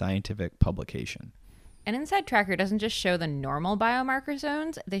peer-reviewed scientific publication. An Inside Tracker doesn't just show the normal biomarker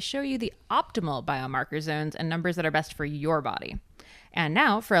zones, they show you the optimal biomarker zones and numbers that are best for your body. And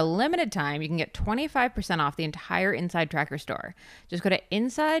now, for a limited time, you can get 25% off the entire Inside Tracker store. Just go to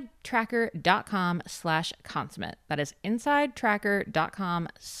insidetracker.com/consummate. That is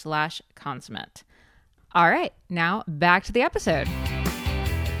insidetracker.com/consummate. All right, now back to the episode.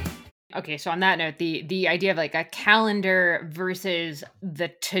 Okay, so on that note, the idea of like a calendar versus the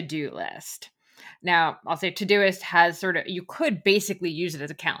to-do list. Now, I'll say Todoist has sort of, you could basically use it as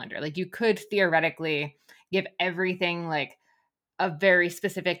a calendar. Like you could theoretically give everything like a very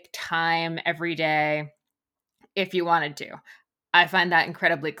specific time every day if you wanted to. I find that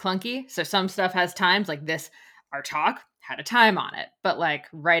incredibly clunky. So some stuff has times like this, our talk had a time on it, but like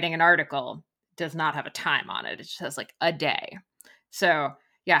writing an article does not have a time on it. It just has like a day. So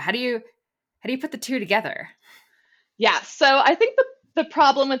yeah, how do you put the two together? Yeah, so I think the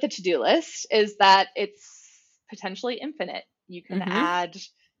problem with the to-do list is that it's potentially infinite. You can add,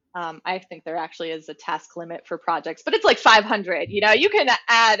 I think there actually is a task limit for projects, but it's like 500. You can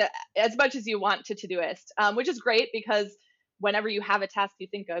add as much as you want to Todoist, which is great because whenever you have a task you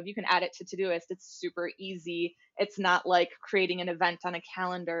think of, you can add it to Todoist. It's super easy. It's not like creating an event on a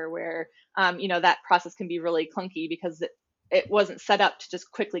calendar where, that process can be really clunky because it wasn't set up to just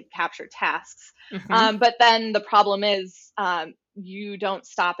quickly capture tasks. But then the problem is you don't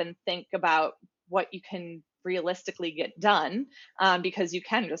stop and think about what you can realistically get done, because you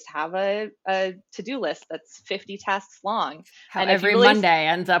can just have a to-do list that's 50 tasks long. How every Monday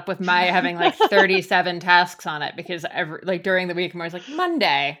ends up with my having like 37 tasks on it because during the week I'm always like,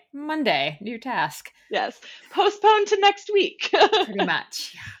 Monday, new task. Yes. Postpone to next week. Pretty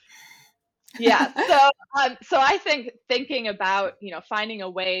much. Yeah. So I think thinking about, finding a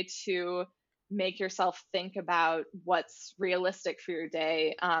way to make yourself think about what's realistic for your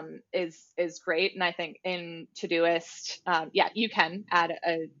day is great. And I think in Todoist, you can add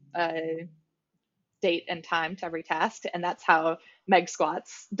a date and time to every task. And that's how Meg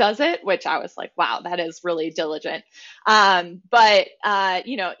Squats does it, which I was like, wow, that is really diligent. But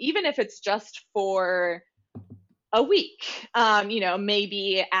even if it's just for a week,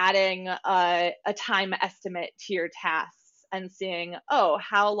 maybe adding a time estimate to your tasks and seeing,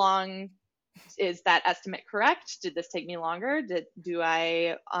 how long is that estimate correct? Did this take me longer? Do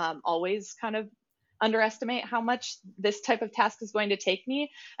I always kind of underestimate how much this type of task is going to take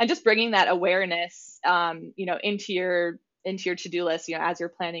me? And just bringing that awareness, into your to-do list, as you're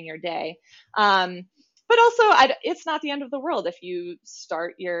planning your day. But but also it's not the end of the world if you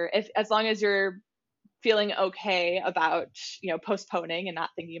start if as long as you're feeling okay about, postponing and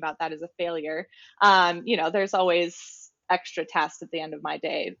not thinking about that as a failure. There's always extra tasks at the end of my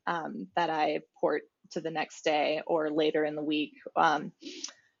day that I port to the next day or later in the week.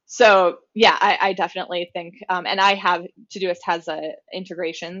 So yeah, I definitely think, and I have Todoist has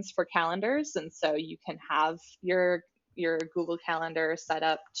integrations for calendars, and so you can have your Google Calendar set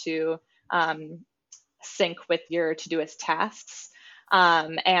up to sync with your Todoist tasks.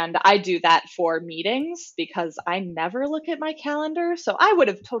 And I do that for meetings because I never look at my calendar. So I would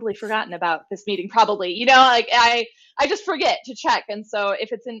have totally forgotten about this meeting probably, like I just forget to check. And so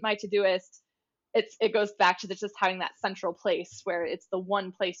if it's in my Todoist, it goes back to just having that central place where it's the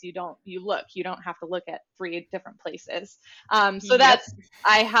one place you don't have to look at 3 different places. So that's,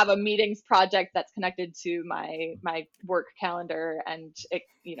 I have a meetings project that's connected to my work calendar, and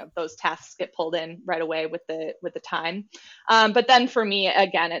those tasks get pulled in right away with the time. But then for me,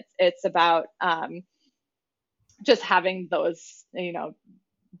 again, it's about just having those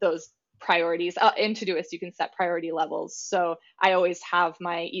priorities. In Todoist, you can set priority levels. So I always have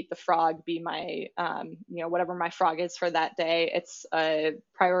my Eat the Frog be my, whatever my frog is for that day. It's a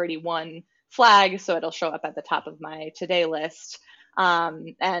priority 1 flag, so it'll show up at the top of my today list.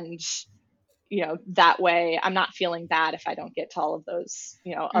 And that way I'm not feeling bad if I don't get to all of those,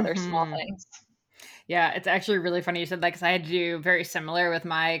 other small things. Yeah, it's actually really funny you said that, because I had to do very similar with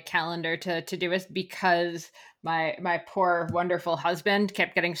my calendar to Todoist, because my poor wonderful husband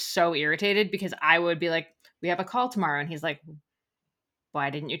kept getting so irritated because I would be like, we have a call tomorrow, and he's like, why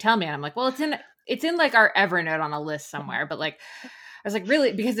didn't you tell me? And I'm like, well, it's in like our Evernote on a list somewhere, but like I was like,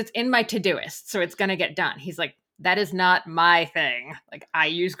 really? Because it's in my Todoist, so it's gonna get done. He's like, that is not my thing. Like, I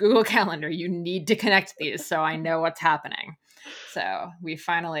use Google Calendar. You need to connect these so I know what's happening. So we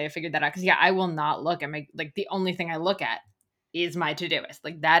finally figured that out. Because I will not look at the only thing I look at is my Todoist.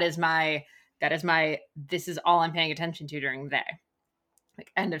 Like, this is all I'm paying attention to during the day.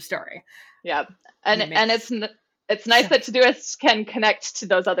 Like, end of story. Yeah. And it's nice that Todoist can connect to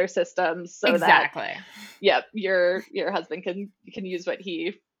those other systems so exactly. that your husband can use what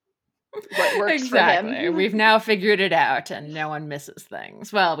works exactly. for him. We've now figured it out, and no one misses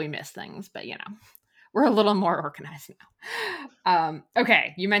things. Well, we miss things, but we're a little more organized now.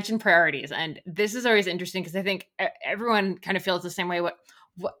 Okay, you mentioned priorities, and this is always interesting because I think everyone kind of feels the same way.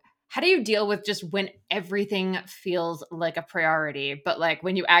 How do you deal with just when everything feels like a priority, but like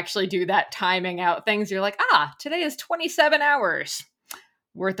when you actually do that timing out things, you're like, today is 27 hours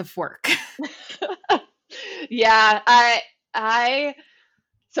worth of work. Yeah,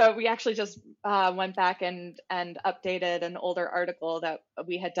 so we actually just went back and updated an older article that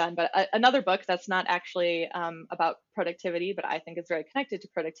we had done, but another book that's not actually about productivity, but I think it's very connected to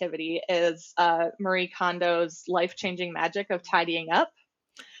productivity, is Marie Kondo's Life-Changing Magic of Tidying Up.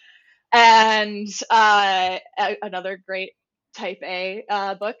 And another great type A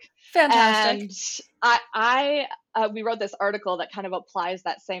book. Fantastic. And we wrote this article that kind of applies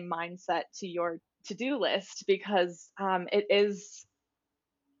that same mindset to your to-do list, because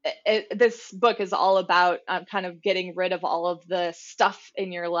this book is all about kind of getting rid of all of the stuff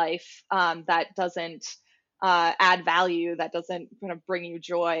in your life that doesn't add value, that doesn't kind of bring you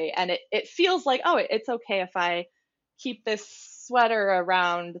joy. And it feels like, it's okay if I keep this sweater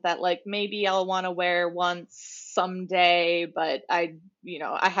around that like maybe I'll want to wear once someday, but I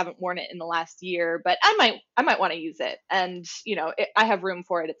haven't worn it in the last year, but I might want to use it, and I have room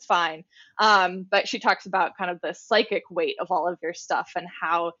for it, it's fine. But she talks about kind of the psychic weight of all of your stuff and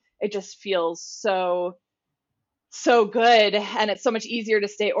how it just feels so good, and it's so much easier to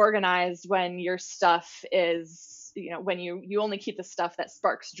stay organized when your stuff is, when you only keep the stuff that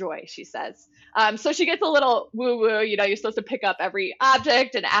sparks joy, she says. So she gets a little woo-woo, you're supposed to pick up every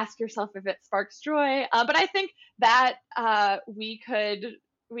object and ask yourself if it sparks joy. But I think that we could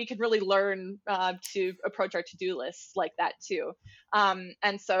really learn to approach our to-do lists like that too.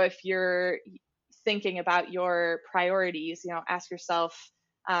 And so if you're thinking about your priorities, ask yourself,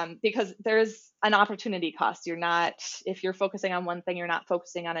 because there's an opportunity cost. If you're focusing on one thing, you're not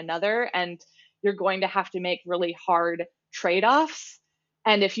focusing on another, and you're going to have to make really hard trade-offs.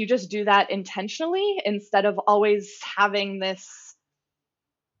 And if you just do that intentionally, instead of always having this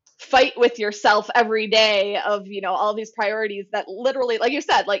fight with yourself every day of, all these priorities that literally, like you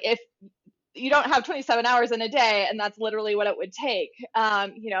said, like if you don't have 27 hours in a day and that's literally what it would take,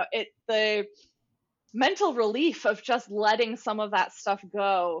 the mental relief of just letting some of that stuff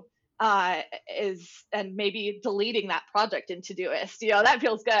go and maybe deleting that project in Todoist. That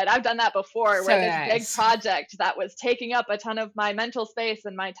feels good. I've done that before, where this big project that was taking up a ton of my mental space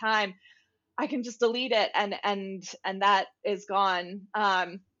and my time, I can just delete it and that is gone.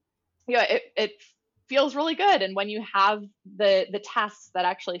 It feels really good. And when you have the tasks that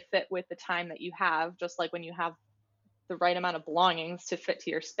actually fit with the time that you have, just like when you have the right amount of belongings to fit to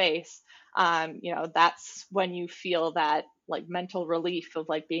your space, that's when you feel that like mental relief of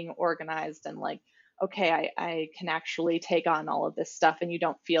like being organized and like, okay, I can actually take on all of this stuff and you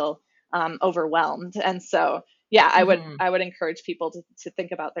don't feel overwhelmed. And so, yeah, Mm-hmm. I would encourage people to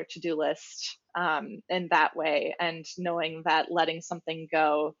think about their to-do list in that way, and knowing that letting something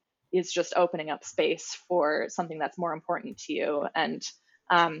go is just opening up space for something that's more important to you. And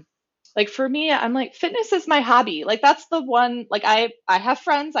um, like for me, I'm like, fitness is my hobby. Like that's the one, like I have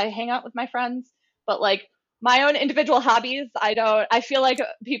friends, I hang out with my friends, but like my own individual hobbies, I feel like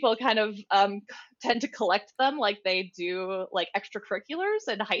people kind of tend to collect them like they do like extracurriculars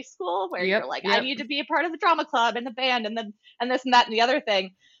in high school, where you're Yep. like, I Yep. need to be a part of the drama club and the band and then and this and that and the other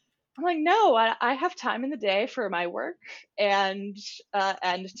thing. I'm like, no, I have time in the day for my work and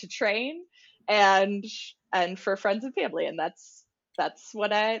to train and for friends and family, and that's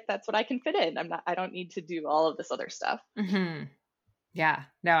what I can fit in. I don't need to do all of this other stuff. Mm-hmm. Yeah.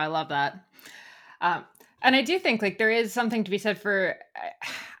 No, I love that. Um, and I do think like there is something to be said for,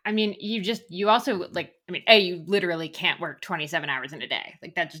 I mean, you also like, I mean, you literally can't work 27 hours in a day.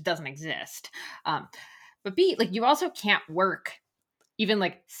 Like that just doesn't exist. Um, but B, like you also can't work even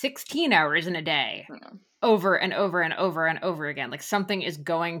like 16 hours in a day Mm. over and over and over and over again. Like something is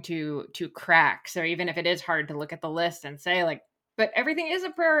going to crack. So even if it is hard to look at the list and say like, but everything is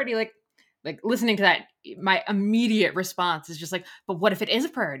a priority, like listening to that, my immediate response is just like, but what if it is a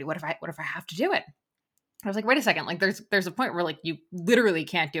priority? What if I have to do it? I was like, wait a second, like there's a point where like you literally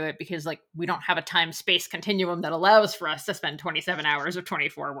can't do it because like we don't have a time space continuum that allows for us to spend 27 hours or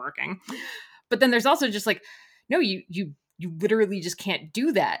 24 working. But then there's also just like, no, you literally just can't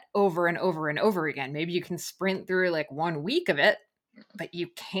do that over and over and over again. Maybe you can sprint through like 1 week of it, but you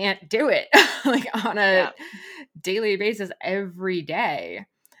can't do it like on a Yeah. daily basis every day.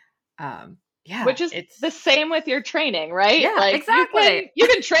 Yeah, Which is it's the same with your training, right? yeah, Like exactly. you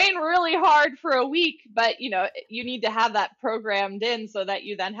can train really hard for a week, but you need to have that programmed in so that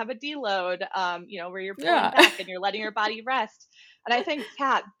you then have a deload, where you're pulling Yeah. back and you're letting your body rest. And I think,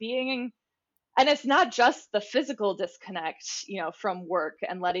 Kat, being and it's not just the physical disconnect, from work,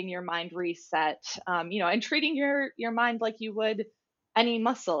 and letting your mind reset, and treating your mind like you would any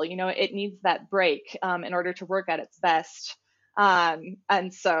muscle. It needs that break in order to work at its best.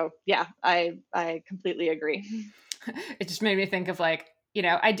 And so, yeah, I completely agree. It just made me think of like,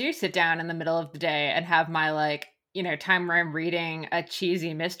 I do sit down in the middle of the day and have my like, time where I'm reading a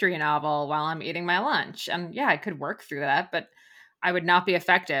cheesy mystery novel while I'm eating my lunch. And yeah, I could work through that, but I would not be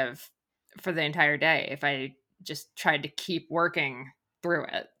effective for the entire day if I just tried to keep working through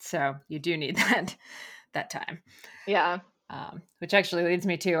it. So you do need that time. Yeah. Which actually leads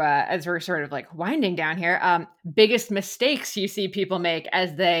me to, as we're sort of like winding down here, biggest mistakes you see people make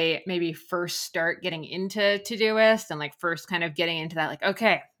as they maybe first start getting into Todoist and like first kind of getting into that, like,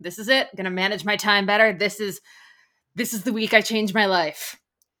 okay, this is it. I'm gonna manage my time better. This is the week I changed my life.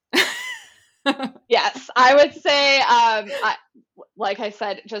 Yes, I would say, like I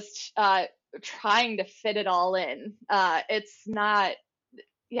said, just trying to fit it all in. It's not,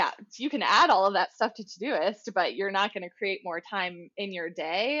 yeah, you can add all of that stuff to Todoist, but you're not going to create more time in your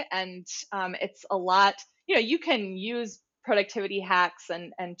day. And it's a lot, you can use productivity hacks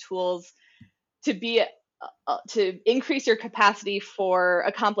and tools to be to increase your capacity for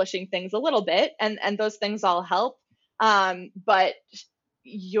accomplishing things a little bit, and those things all help. But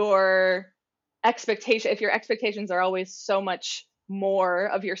your if your expectations are always so much more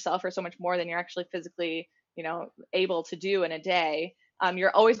of yourself, or so much more than you're actually physically, able to do in a day,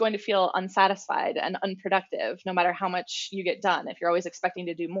 you're always going to feel unsatisfied and unproductive no matter how much you get done if you're always expecting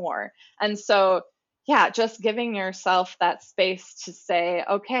to do more. And so, yeah, just giving yourself that space to say,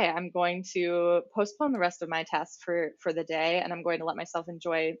 okay, I'm going to postpone the rest of my tasks for the day, and I'm going to let myself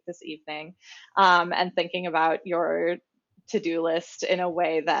enjoy this evening, and thinking about your to-do list in a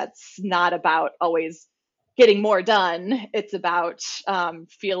way that's not about always getting more done. It's about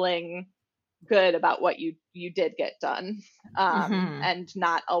feeling good about what you did get done, Hmm. and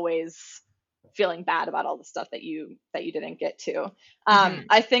not always feeling bad about all the stuff that you didn't get to. Hmm.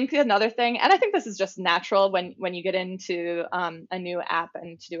 I think another thing, and I think this is just natural when you get into a new app,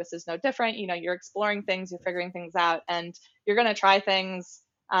 and Todoist is no different. You're exploring things, you're figuring things out, and you're going to try things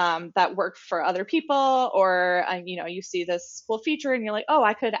that work for other people, or you see this cool feature and you're like, oh,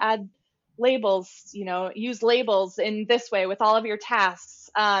 I could add labels, use labels in this way with all of your tasks.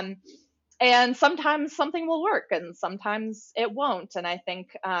 And sometimes something will work and sometimes it won't. And I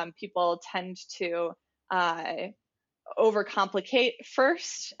think people tend to uh, overcomplicate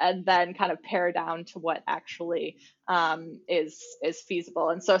first and then kind of pare down to what actually is feasible.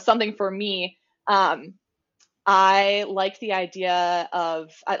 And so something for me, I like the idea of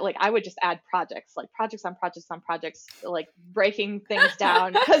like I would just add projects, like projects on projects on projects, like breaking things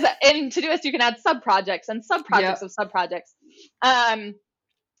down. Because in Todoist you can add sub projects and sub projects Yep. of sub projects.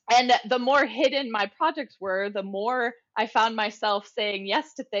 And the more hidden my projects were, the more I found myself saying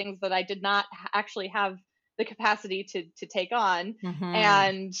yes to things that I did not actually have the capacity to take on.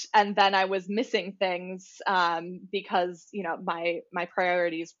 Mm-hmm. And then I was missing things because my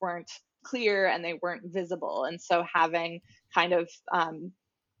priorities weren't clear and they weren't visible. And so having kind of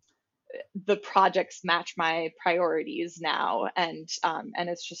the projects match my priorities now, and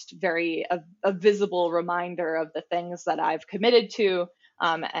it's just a visible reminder of the things that I've committed to,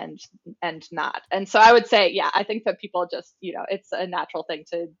 and not. And so I would say, yeah, I think that people just, it's a natural thing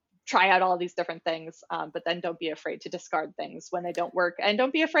to try out all these different things, but then don't be afraid to discard things when they don't work, and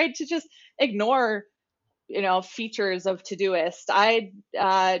don't be afraid to just ignore features of Todoist. I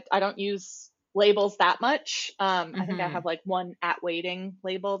don't use labels that much. I think I Mm-hmm. have like one at waiting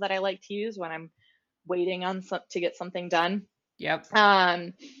label that I like to use when I'm waiting on to get something done. Yep.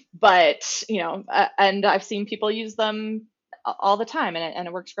 But and I've seen people use them all the time, and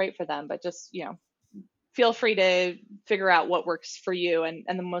it works great for them. But just feel free to figure out what works for you, and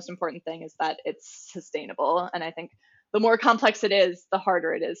the most important thing is that it's sustainable. And I think the more complex it is, the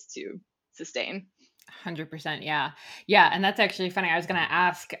harder it is to sustain. 100%. Yeah. Yeah. And that's actually funny. I was going to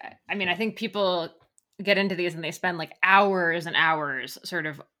ask, I mean, I think people get into these and they spend like hours and hours sort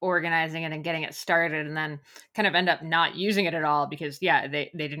of organizing it and getting it started, and then kind of end up not using it at all because, yeah, they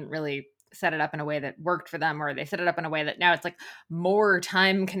didn't really set it up in a way that worked for them, or they set it up in a way that now it's like more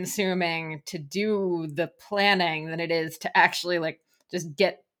time consuming to do the planning than it is to actually like just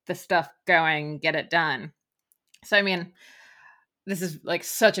get the stuff going, get it done. So, I mean, this is like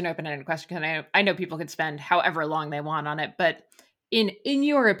such an open-ended question because I know people could spend however long they want on it, but in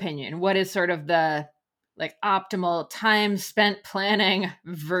your opinion, what is sort of the like optimal time spent planning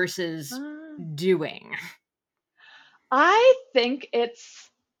versus doing? I think it's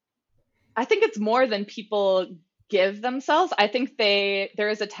more than people give themselves. I think there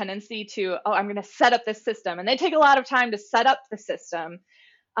is a tendency to, oh, I'm going to set up this system, and they take a lot of time to set up the system,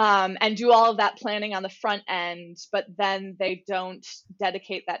 and do all of that planning on the front end, but then they don't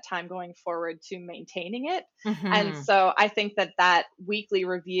dedicate that time going forward to maintaining it. And Mm-hmm. so I think that weekly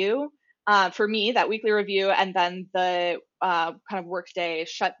review, for me, that weekly review and then the kind of workday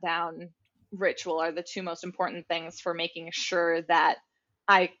shutdown ritual are the two most important things for making sure that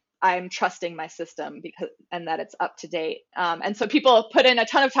I I'm trusting my system because and that it's up to date. And so people put in a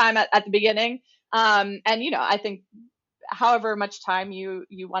ton of time at the beginning, and I think however much time you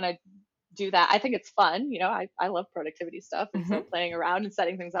want to do that, I think it's fun. I love productivity stuff, and so Mm-hmm. playing around and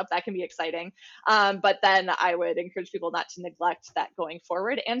setting things up, that can be exciting. But then I would encourage people not to neglect that going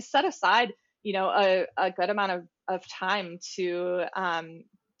forward, and set aside a good amount of time to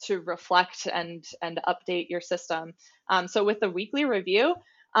reflect and update your system. So with the weekly review,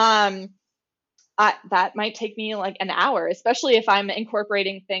 um, that might take me like an hour, especially if I'm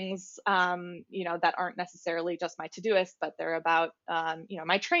incorporating things, that aren't necessarily just my Todoist, but they're about,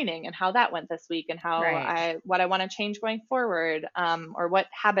 my training and how that went this week, and Right. what I want to change going forward, or what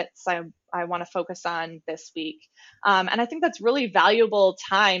habits I want to focus on this week. And I think that's really valuable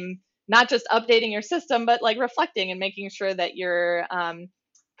time, not just updating your system, but like reflecting and making sure that you're,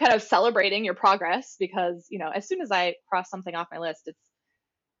 kind of celebrating your progress, because, as soon as I cross something off my list,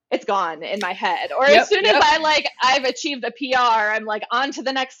 it's gone in my head. Or as Yep. soon as Yep. I've achieved a PR, I'm like on to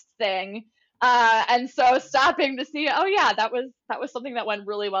the next thing. And so stopping to see, oh yeah, that was something that went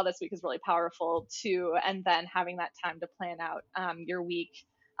really well this week is really powerful too. And then having that time to plan out your week.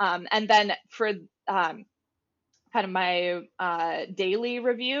 And then for kind of my daily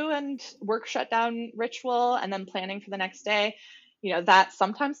review and work shutdown ritual, and then planning for the next day, that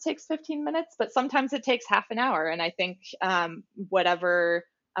sometimes takes 15 minutes, but sometimes it takes half an hour. And I think whatever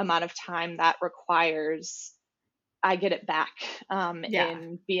amount of time that requires, I get it back Yeah.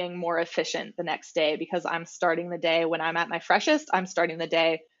 in being more efficient the next day, because I'm starting the day when I'm at my freshest. I'm starting the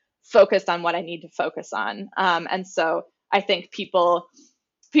day focused on what I need to focus on. And so I think people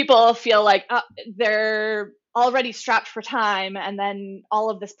feel like they're already strapped for time, and then all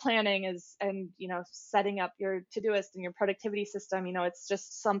of this planning is, and setting up your Todoist and your productivity system, it's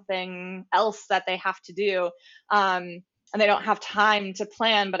just something else that they have to do, and they don't have time to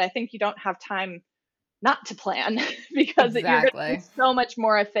plan. But I think you don't have time not to plan because you're going to be Exactly. so much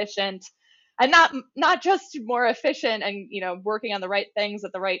more efficient and not just more efficient and, working on the right things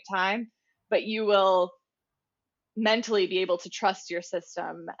at the right time, but you will mentally be able to trust your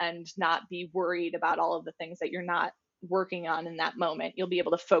system and not be worried about all of the things that you're not working on in that moment. You'll be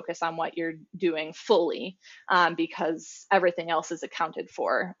able to focus on what you're doing fully, because everything else is accounted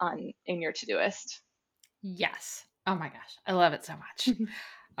for in your Todoist. Yes. Oh my gosh. I love it so much.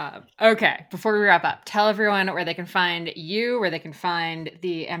 Okay. Before we wrap up, tell everyone where they can find you, where they can find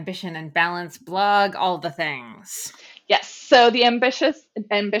the Ambition and Balance blog, all the things. Yes. So the Ambition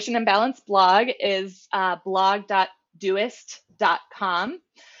and Balance blog is blog.doist.com.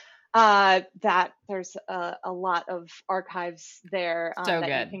 That there's a lot of archives there so that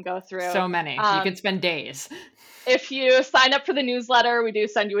good. you can go through. So many. You could spend days. If you sign up for the newsletter, we do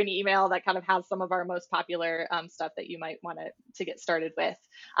send you an email that kind of has some of our most popular stuff that you might want to get started with.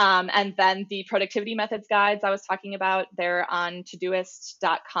 And then the productivity methods guides I was talking about, they're on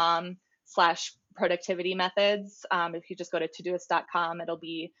todoist.com/productivity methods. If you just go to todoist.com, it'll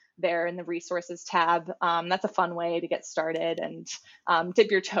be there in the resources tab. That's a fun way to get started and dip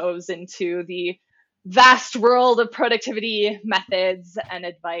your toes into the vast world of productivity methods and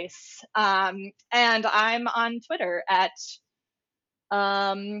advice. And I'm on Twitter at,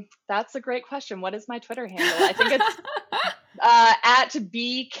 that's a great question. What is my Twitter handle? I think it's at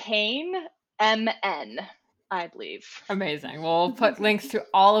BKaneMN, I believe. Amazing. We'll put links to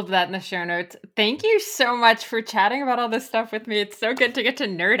all of that in the show notes. Thank you so much for chatting about all this stuff with me. It's so good to get to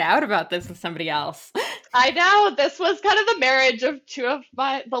nerd out about this with somebody else. I know. This was kind of the marriage of two of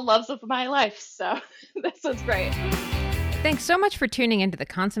the loves of my life. So this was great. Thanks so much for tuning into the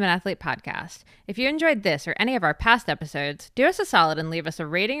Consummate Athlete podcast. If you enjoyed this or any of our past episodes, do us a solid and leave us a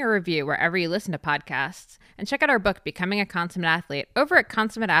rating or review wherever you listen to podcasts. And check out our book, Becoming a Consummate Athlete, over at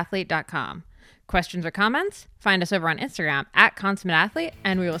consummateathlete.com. Questions or comments? Find us over on Instagram at Consummate Athlete,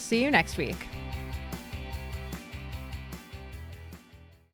 and we will see you next week.